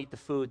 who don't eat the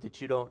food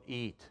that you don't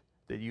eat,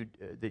 that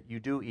you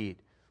do eat?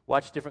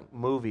 Watch different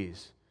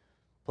movies,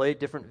 play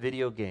different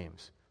video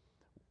games.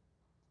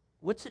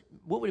 What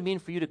would it mean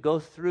for you to go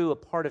through a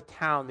part of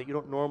town that you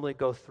don't normally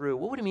go through?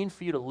 What would it mean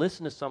for you to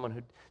listen to someone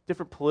who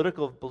different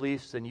political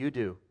beliefs than you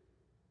do?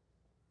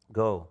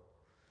 Go.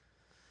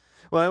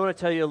 Well, I want to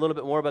tell you a little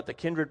bit more about the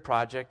Kindred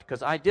Project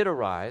because I did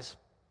arise.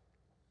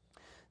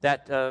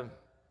 That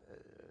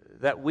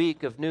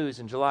week of news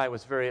in July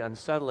was very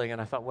unsettling,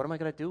 and I thought, what am I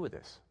going to do with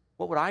this?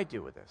 What would I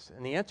do with this?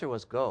 And the answer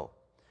was go.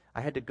 I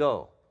had to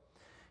go.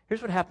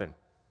 Here's what happened.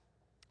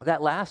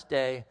 That last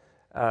day,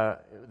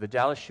 the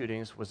Dallas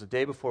shootings was the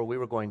day before we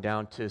were going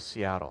down to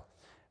Seattle.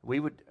 We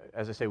would,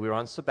 as I say, we were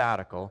on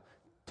sabbatical,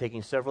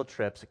 taking several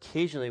trips.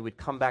 Occasionally, we'd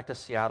come back to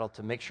Seattle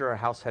to make sure our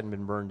house hadn't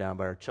been burned down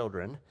by our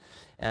children,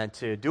 and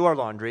to do our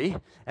laundry,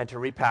 and to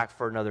repack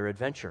for another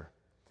adventure.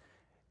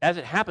 As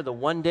it happened, the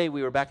one day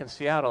we were back in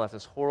Seattle after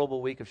this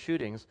horrible week of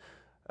shootings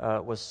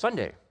was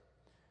Sunday.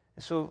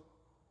 And so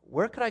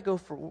where could I go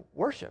for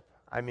worship?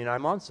 I mean,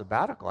 I'm on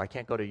sabbatical. I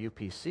can't go to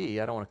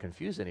UPC. I don't want to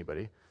confuse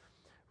anybody.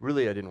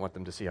 Really, I didn't want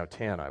them to see how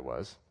tan I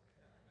was.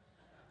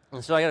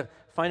 And so I got to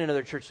find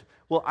another church.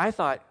 Well, I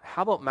thought,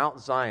 how about Mount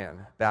Zion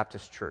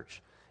Baptist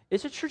Church?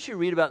 It's a church you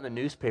read about in the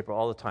newspaper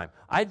all the time.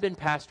 I'd been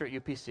pastor at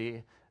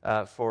UPC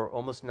for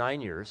almost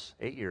 8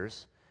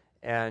 years,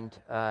 and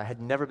had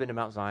never been to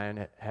Mount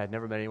Zion, had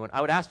never met anyone.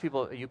 I would ask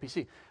people at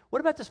UPC, what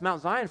about this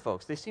Mount Zion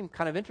folks? They seem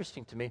kind of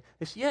interesting to me.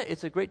 They say, yeah,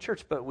 it's a great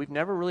church, but we've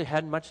never really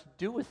had much to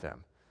do with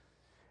them.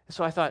 And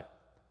so I thought,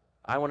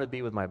 I want to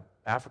be with my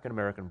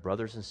African-American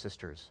brothers and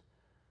sisters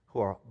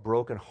who are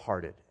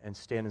brokenhearted and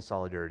stand in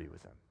solidarity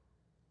with them.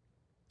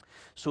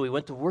 So we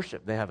went to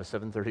worship. They have a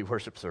 7:30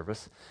 worship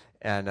service,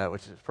 and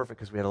which is perfect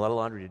because we had a lot of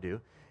laundry to do.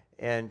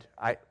 And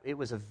it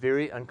was a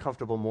very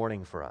uncomfortable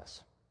morning for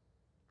us.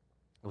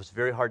 It was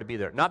very hard to be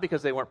there. Not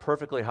because they weren't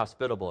perfectly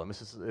hospitable. It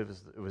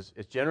was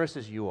as generous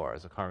as you are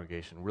as a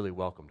congregation, really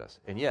welcomed us.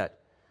 And yet,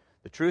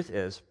 the truth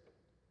is,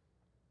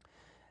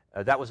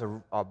 that was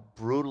a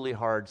brutally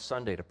hard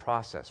Sunday to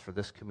process for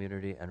this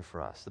community and for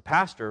us. The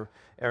pastor,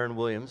 Aaron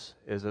Williams,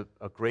 is a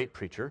great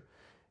preacher,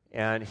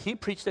 and he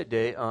preached that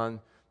day on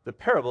the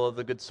parable of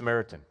the Good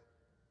Samaritan.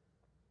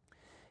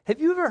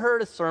 Have you ever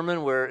heard a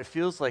sermon where it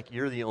feels like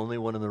you're the only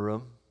one in the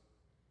room?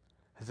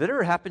 Has it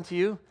ever happened to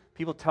you?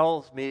 People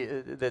tell me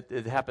that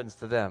it happens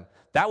to them.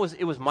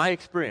 It was my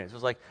experience. It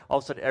was like all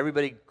of a sudden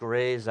everybody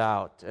grays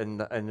out, and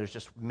there's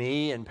just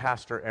me and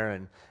Pastor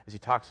Aaron as he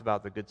talks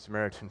about the Good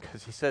Samaritan,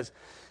 because he says,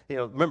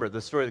 remember,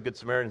 the story of the Good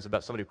Samaritan is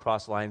about somebody who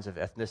crossed lines of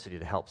ethnicity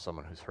to help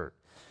someone who's hurt.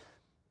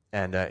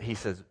 And he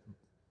says,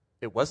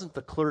 it wasn't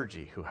the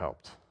clergy who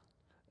helped.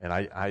 And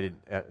I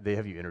didn't, they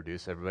have you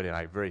introduce everybody, and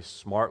I very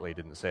smartly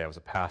didn't say I was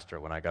a pastor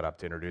when I got up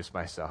to introduce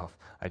myself.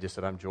 I just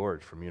said, I'm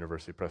George from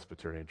University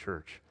Presbyterian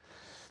Church.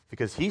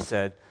 Because he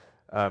said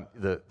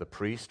the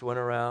priest went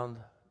around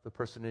the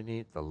person in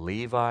need, the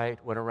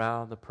Levite went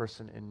around the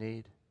person in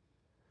need.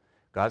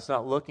 God's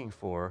not looking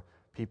for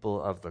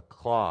people of the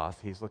cloth,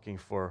 he's looking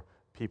for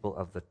people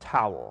of the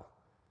towel,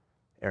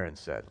 Aaron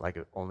said, like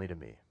only to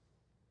me.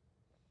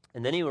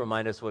 And then he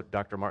reminded us what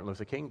Dr. Martin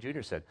Luther King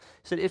Jr. said.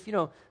 He said, if,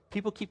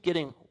 people keep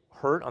getting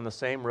hurt on the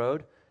same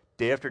road,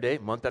 day after day,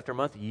 month after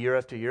month, year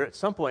after year, at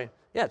some point,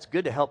 yeah, it's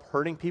good to help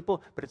hurting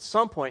people, but at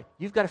some point,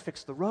 you've got to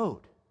fix the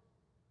road.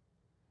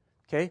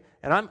 Okay?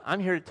 And I'm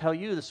here to tell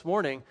you this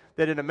morning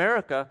that in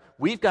America,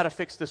 we've got to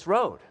fix this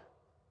road.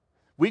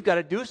 We've got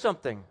to do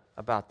something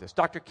about this.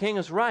 Dr. King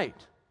is right.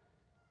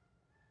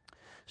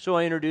 So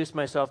I introduced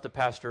myself to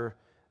Pastor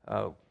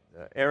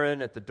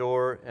Aaron at the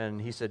door,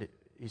 and he said,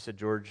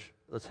 George,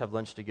 let's have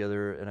lunch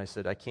together. And I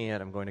said, I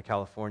can't. I'm going to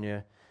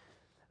California.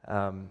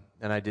 And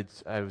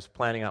I was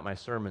planning out my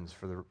sermons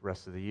for the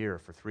rest of the year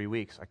for 3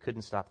 weeks. I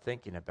couldn't stop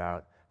thinking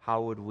about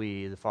how would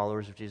we, the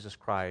followers of Jesus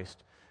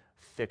Christ,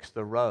 fix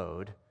the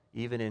road,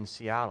 even in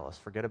Seattle. Let's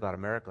forget about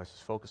America. Let's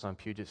just focus on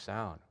Puget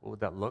Sound. What would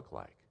that look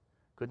like?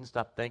 Couldn't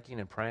stop thinking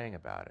and praying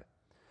about it.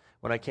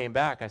 When I came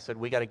back, I said,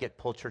 we got to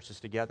pull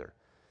churches together.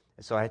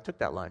 And so I took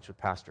that lunch with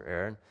Pastor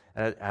Aaron,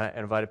 and I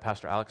invited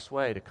Pastor Alex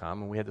Sway to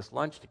come, and we had this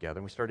lunch together,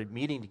 and we started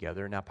meeting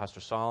together. And now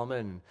Pastor Solomon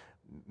and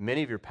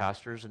many of your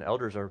pastors and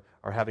elders are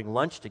having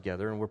lunch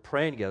together, and we're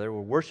praying together,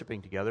 we're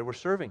worshiping together, we're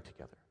serving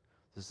together.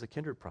 This is the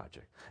Kindred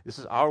Project. This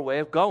is our way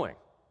of going.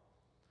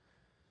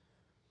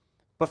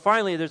 But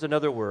finally, there's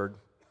another word,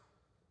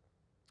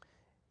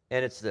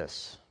 and it's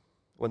this.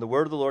 When the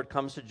word of the Lord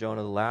comes to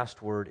Jonah, the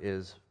last word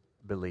is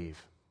believe.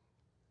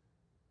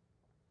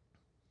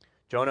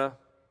 Jonah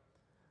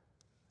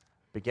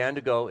began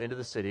to go into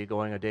the city,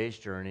 going a day's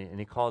journey, and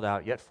he called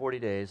out, yet 40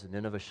 days, and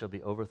Nineveh shall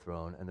be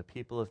overthrown, and the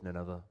people of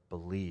Nineveh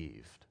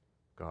believed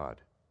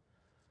God.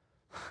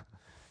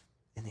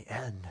 In the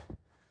end,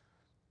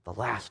 the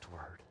last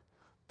word,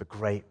 the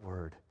great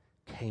word,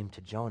 came to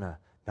Jonah,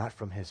 not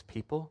from his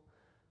people,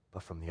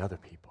 but from the other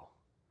people.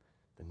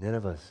 The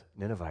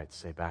Ninevites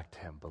say back to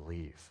him,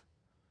 believe.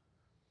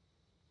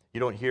 You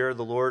don't hear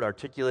the Lord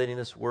articulating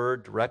this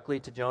word directly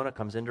to Jonah. It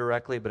comes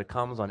indirectly, but it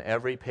comes on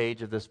every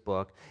page of this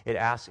book. It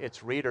asks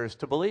its readers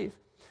to believe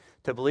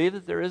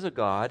that there is a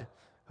God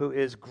who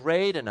is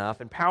great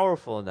enough and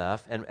powerful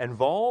enough and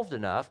involved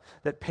enough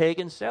that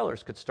pagan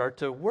sailors could start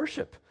to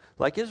worship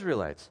like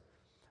Israelites.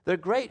 That a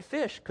great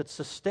fish could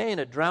sustain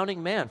a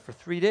drowning man for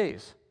 3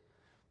 days.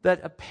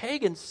 That a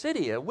pagan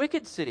city, a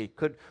wicked city,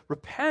 could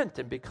repent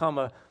and become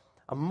a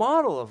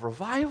model of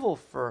revival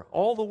for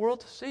all the world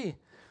to see.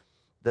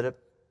 That a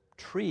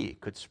tree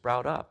could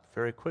sprout up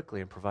very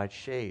quickly and provide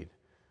shade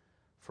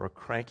for a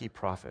cranky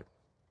prophet.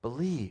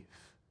 Believe.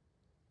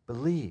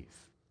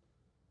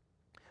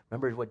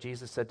 Remember what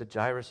Jesus said to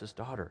Jairus'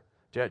 daughter,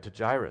 to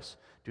Jairus,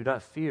 do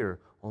not fear,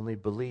 only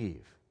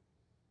believe.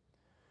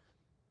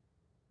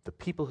 The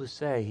people who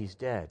say he's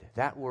dead,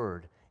 that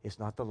word is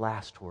not the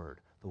last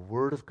word. The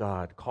word of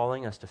God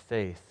calling us to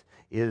faith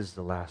is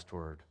the last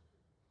word.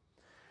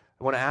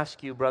 I want to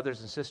ask you,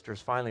 brothers and sisters,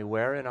 finally,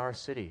 where in our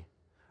city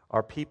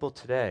are people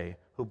today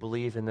who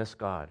believe in this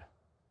God?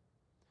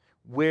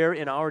 Where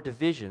in our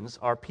divisions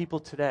are people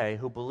today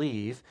who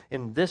believe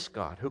in this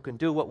God, who can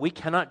do what we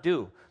cannot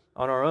do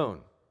on our own,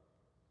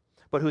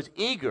 but who's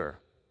eager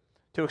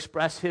to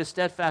express his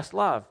steadfast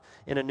love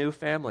in a new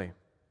family?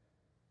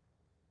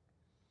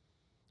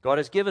 God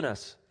has given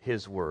us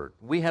his word.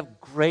 We have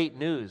great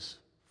news,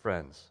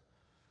 friends.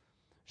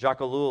 Jacques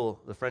Ellul,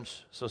 the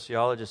French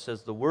sociologist,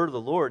 says the word of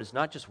the Lord is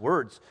not just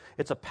words,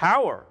 it's a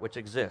power which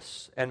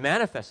exists and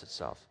manifests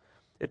itself.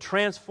 It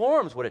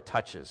transforms what it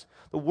touches.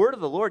 The word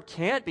of the Lord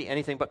can't be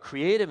anything but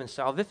creative and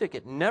salvific.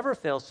 It never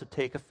fails to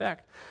take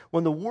effect.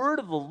 When the word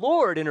of the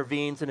Lord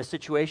intervenes in a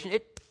situation,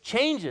 it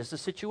changes the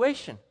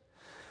situation.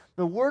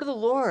 The word of the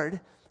Lord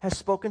has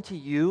spoken to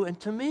you and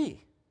to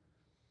me.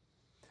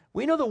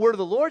 We know the word of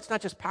the Lord is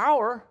not just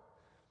power.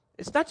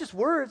 It's not just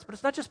words, but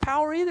it's not just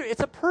power either.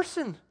 It's a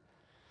person,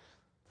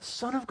 the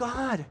Son of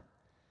God.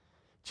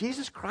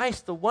 Jesus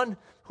Christ, the one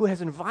who has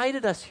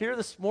invited us here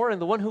this morning,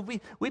 the one who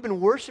we've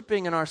been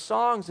worshiping in our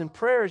songs and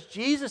prayers.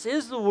 Jesus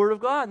is the Word of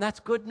God, and that's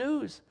good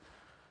news.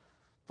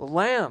 The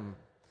Lamb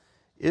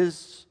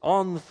is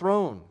on the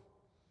throne.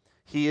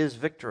 He is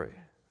victory.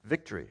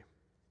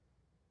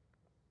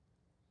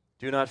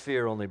 Do not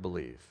fear, only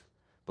believe.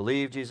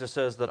 Believe, Jesus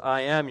says, that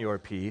I am your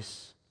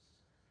peace,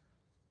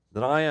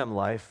 that I am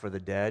life for the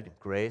dead,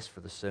 grace for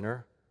the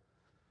sinner,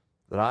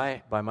 that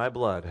I, by my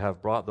blood,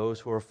 have brought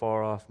those who are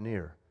far off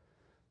near,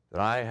 that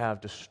I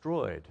have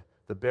destroyed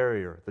the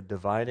barrier, the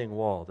dividing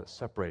wall that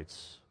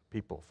separates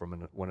people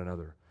from one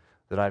another,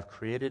 that I've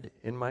created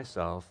in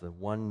myself the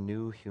one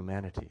new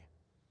humanity.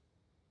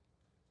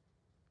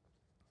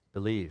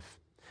 Believe.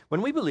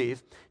 When we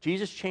believe,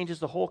 Jesus changes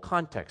the whole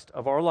context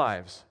of our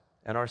lives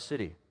and our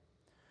city.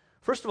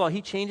 First of all,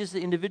 he changes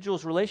the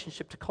individual's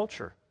relationship to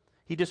culture.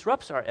 He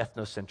disrupts our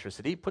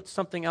ethnocentricity, he puts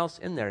something else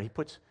in there. He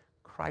puts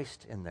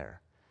Christ in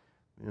there.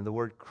 You know, the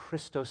word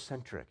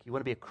Christocentric. You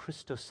want to be a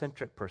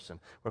Christocentric person,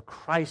 where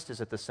Christ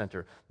is at the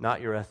center, not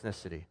your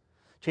ethnicity.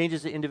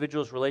 Changes the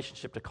individual's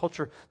relationship to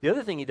culture. The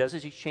other thing he does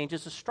is he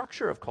changes the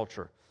structure of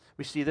culture.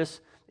 We see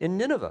this in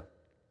Nineveh.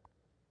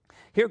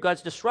 Here,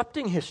 God's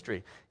disrupting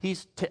history.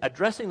 He's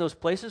addressing those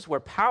places where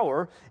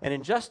power and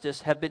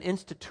injustice have been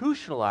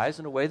institutionalized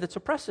in a way that's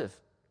oppressive.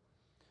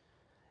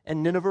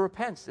 And Nineveh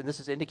repents, and this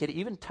is indicated,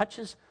 even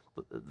touches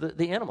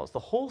the animals, the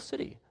whole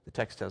city, the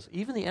text tells.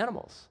 Even the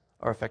animals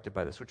are affected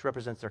by this, which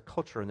represents their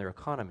culture and their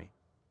economy.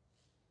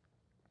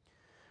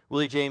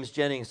 Willie James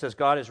Jennings says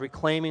God is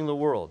reclaiming the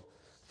world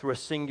through a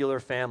singular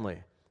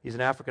family. He's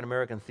an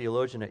African-American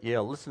theologian at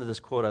Yale. Listen to this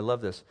quote. I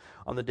love this.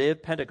 On the day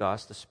of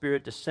Pentecost, the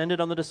Spirit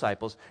descended on the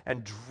disciples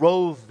and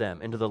drove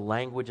them into the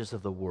languages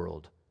of the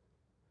world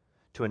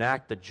to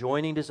enact the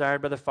joining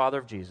desired by the Father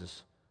of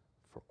Jesus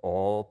for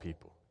all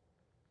people.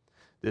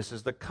 This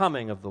is the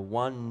coming of the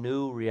one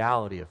new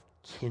reality of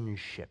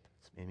kinship.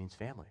 It means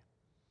family.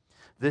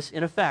 This,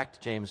 in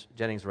effect,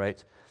 Jennings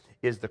writes,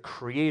 is the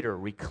Creator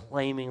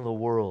reclaiming the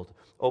world,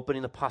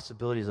 opening the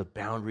possibilities of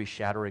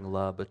boundary-shattering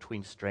love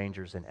between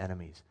strangers and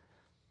enemies.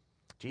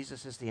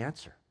 Jesus is the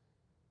answer.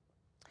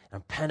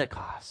 On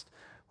Pentecost,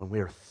 when we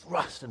are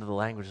thrust into the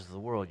languages of the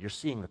world, you're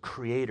seeing the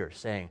Creator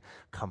saying,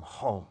 come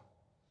home.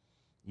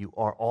 You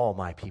are all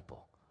my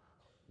people,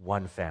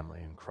 one family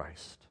in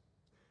Christ.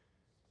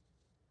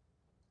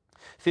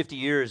 50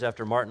 years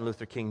after Martin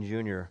Luther King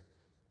Jr.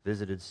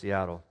 visited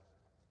Seattle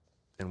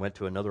and went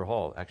to another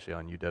hall, actually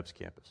on UW's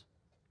campus,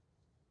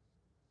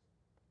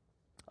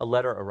 a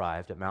letter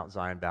arrived at Mount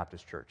Zion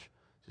Baptist Church.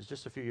 This is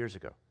just a few years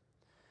ago.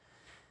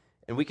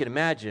 And we can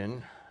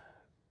imagine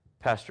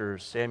Pastor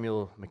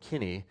Samuel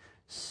McKinney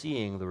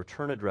seeing the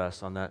return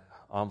address on that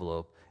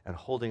envelope and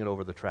holding it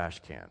over the trash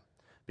can.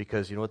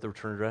 Because you know what the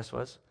return address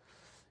was?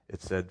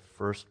 It said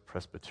First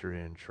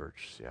Presbyterian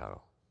Church,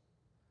 Seattle.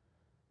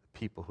 The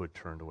people who had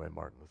turned away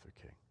Martin Luther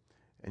King.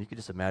 And you can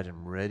just imagine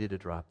him ready to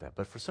drop that.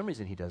 But for some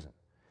reason he doesn't.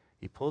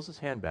 He pulls his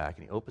hand back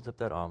and he opens up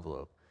that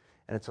envelope.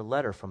 And it's a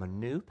letter from a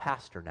new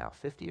pastor now,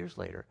 50 years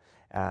later,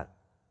 at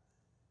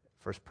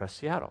First Pres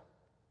Seattle.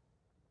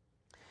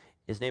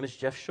 His name is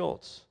Jeff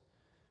Schultz.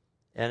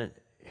 And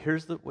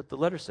here's what the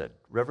letter said.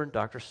 Reverend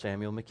Dr.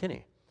 Samuel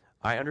McKinney,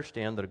 I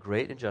understand that a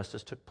great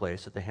injustice took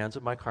place at the hands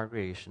of my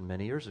congregation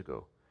many years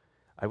ago.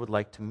 I would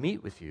like to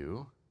meet with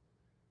you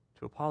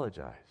to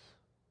apologize.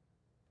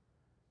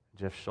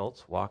 Jeff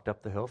Schultz walked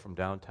up the hill from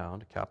downtown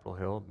to Capitol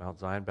Hill, Mount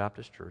Zion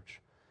Baptist Church,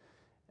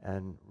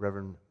 and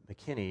Reverend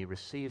McKinney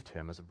received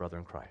him as a brother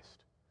in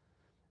Christ,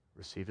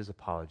 received his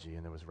apology,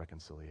 and there was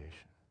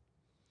reconciliation.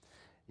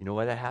 You know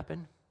why that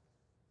happened?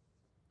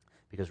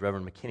 Because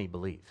Reverend McKinney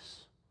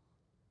believes.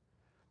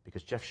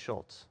 Because Jeff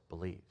Schultz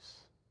believes.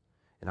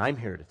 And I'm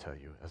here to tell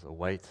you, as a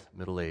white,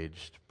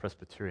 middle-aged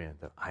Presbyterian,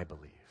 that I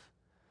believe.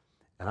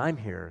 And I'm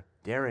here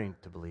daring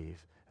to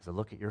believe, as I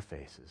look at your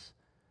faces,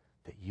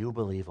 that you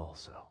believe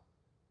also.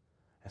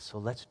 And so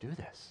let's do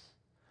this.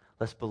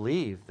 Let's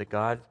believe that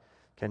God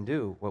can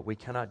do what we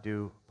cannot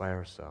do by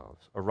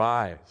ourselves.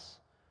 Arise,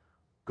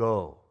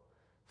 go,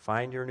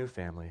 find your new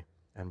family,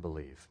 and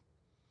believe.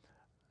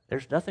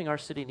 There's nothing our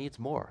city needs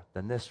more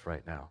than this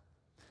right now.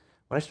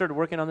 When I started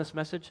working on this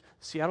message,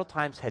 Seattle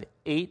Times had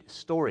 8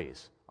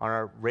 stories on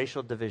our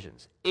racial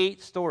divisions.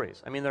 8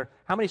 stories. I mean,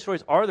 how many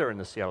stories are there in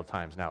the Seattle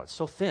Times now? It's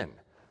so thin.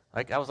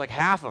 That was like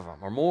half of them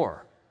or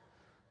more.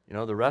 You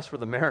know, the rest were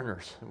the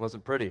Mariners. It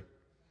wasn't pretty.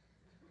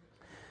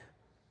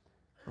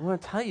 I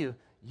want to tell you,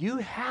 you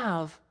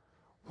have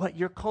what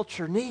your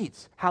culture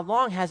needs. How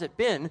long has it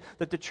been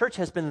that the church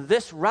has been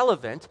this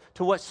relevant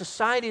to what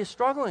society is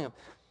struggling with?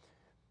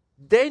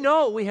 They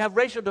know we have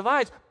racial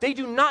divides. They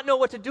do not know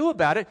what to do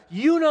about it.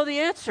 You know the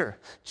answer.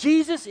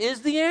 Jesus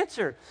is the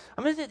answer.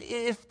 I mean,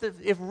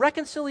 if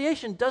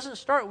reconciliation doesn't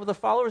start with the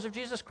followers of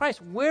Jesus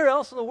Christ, where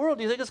else in the world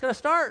do you think it's going to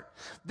start?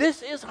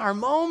 This is our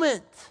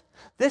moment.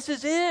 This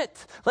is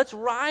it. Let's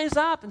rise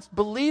up and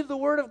believe the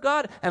Word of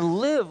God and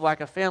live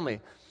like a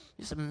family.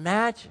 Just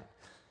imagine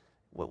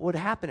what would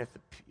happen if the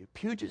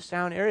Puget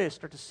Sound area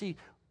start to see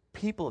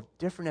people of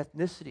different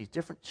ethnicities,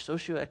 different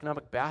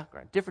socioeconomic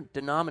background, different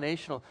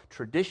denominational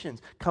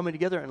traditions coming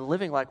together and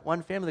living like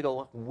one family. They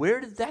go, where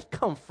did that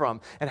come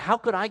from? And how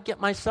could I get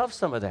myself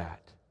some of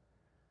that?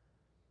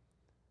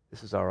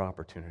 This is our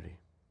opportunity.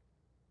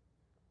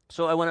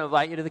 So I want to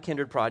invite you to the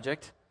Kindred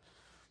Project.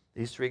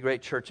 These three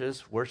great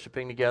churches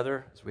worshiping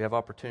together as we have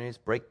opportunities,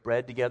 break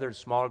bread together in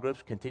smaller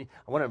groups, continue.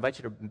 I want to invite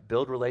you to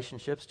build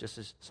relationships just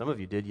as some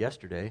of you did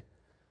yesterday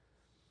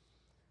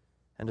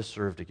and to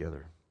serve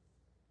together.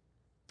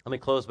 Let me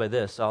close by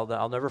this.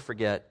 I'll never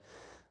forget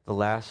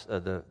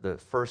the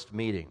first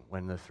meeting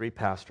when the three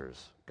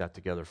pastors got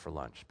together for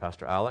lunch.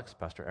 Pastor Alex,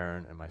 Pastor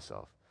Aaron, and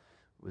myself.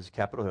 It was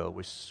Capitol Hill.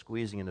 We're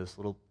squeezing into this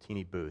little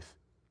teeny booth.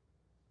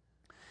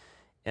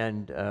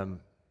 And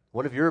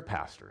one of your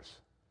pastors,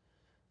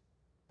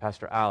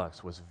 Pastor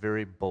Alex, was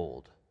very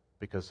bold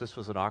because this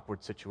was an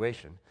awkward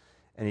situation.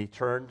 And he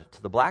turned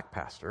to the black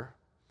pastor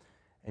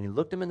and he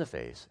looked him in the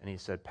face and he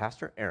said,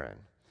 Pastor Aaron,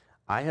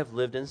 I have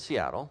lived in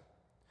Seattle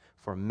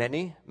for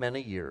many, many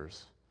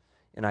years,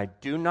 and I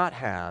do not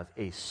have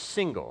a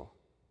single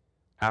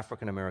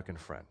African-American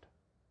friend.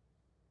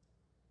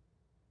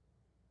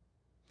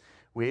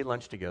 We ate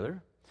lunch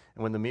together,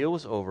 and when the meal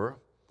was over,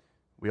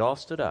 we all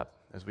stood up.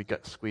 As we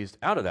got squeezed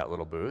out of that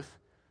little booth,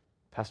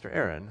 Pastor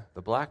Aaron,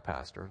 the black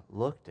pastor,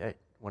 looked at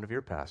one of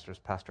your pastors,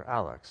 Pastor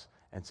Alex,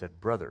 and said,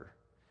 Brother,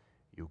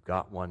 you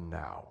got one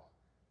now.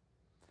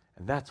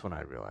 And that's when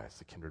I realized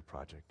the Kindred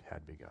Project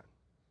had begun.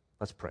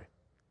 Let's pray.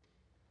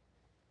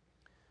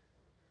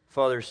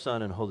 Father,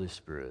 Son, and Holy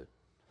Spirit,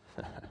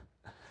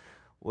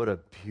 what a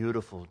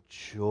beautiful,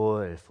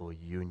 joyful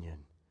union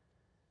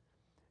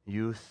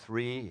you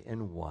three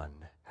in one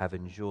have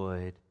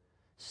enjoyed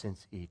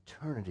since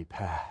eternity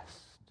past.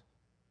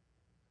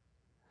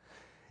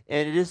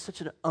 And it is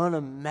such an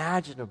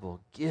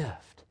unimaginable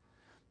gift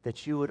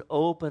that you would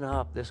open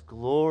up this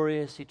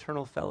glorious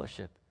eternal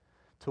fellowship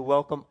to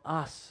welcome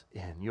us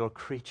in, your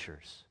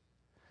creatures.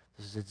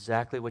 This is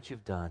exactly what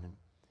you've done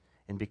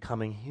in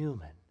becoming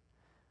human.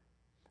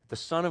 The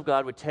Son of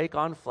God would take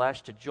on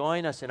flesh to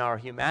join us in our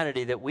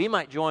humanity, that we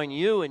might join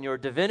you in your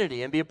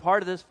divinity and be a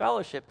part of this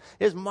fellowship,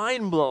 is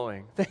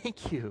mind-blowing.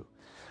 Thank you.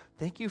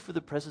 Thank you for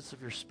the presence of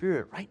your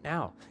Spirit right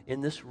now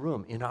in this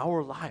room, in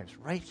our lives,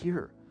 right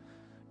here,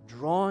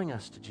 drawing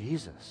us to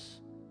Jesus.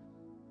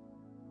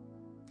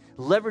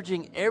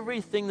 Leveraging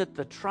everything that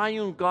the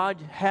triune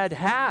Godhead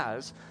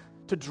has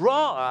to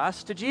draw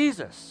us to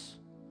Jesus.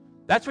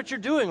 That's what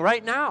you're doing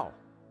right now.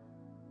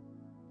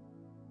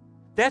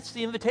 That's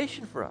the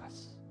invitation for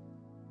us.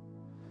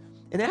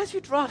 And as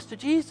you draw us to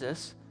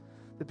Jesus,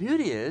 the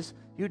beauty is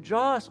you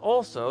draw us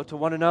also to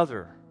one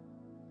another.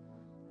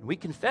 And we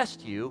confess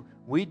to you,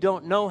 we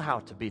don't know how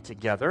to be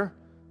together,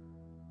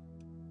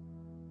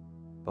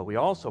 but we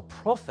also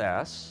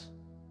profess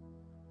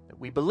that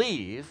we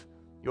believe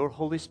your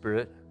Holy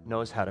Spirit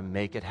knows how to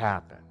make it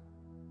happen.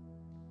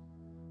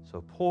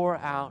 So pour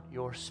out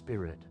your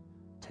Spirit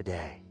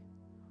today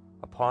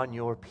upon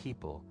your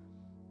people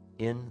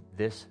in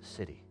this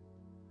city.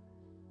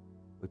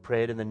 We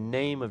pray it in the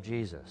name of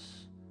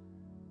Jesus.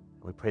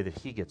 And we pray that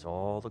he gets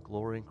all the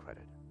glory and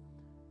credit.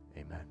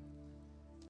 Amen.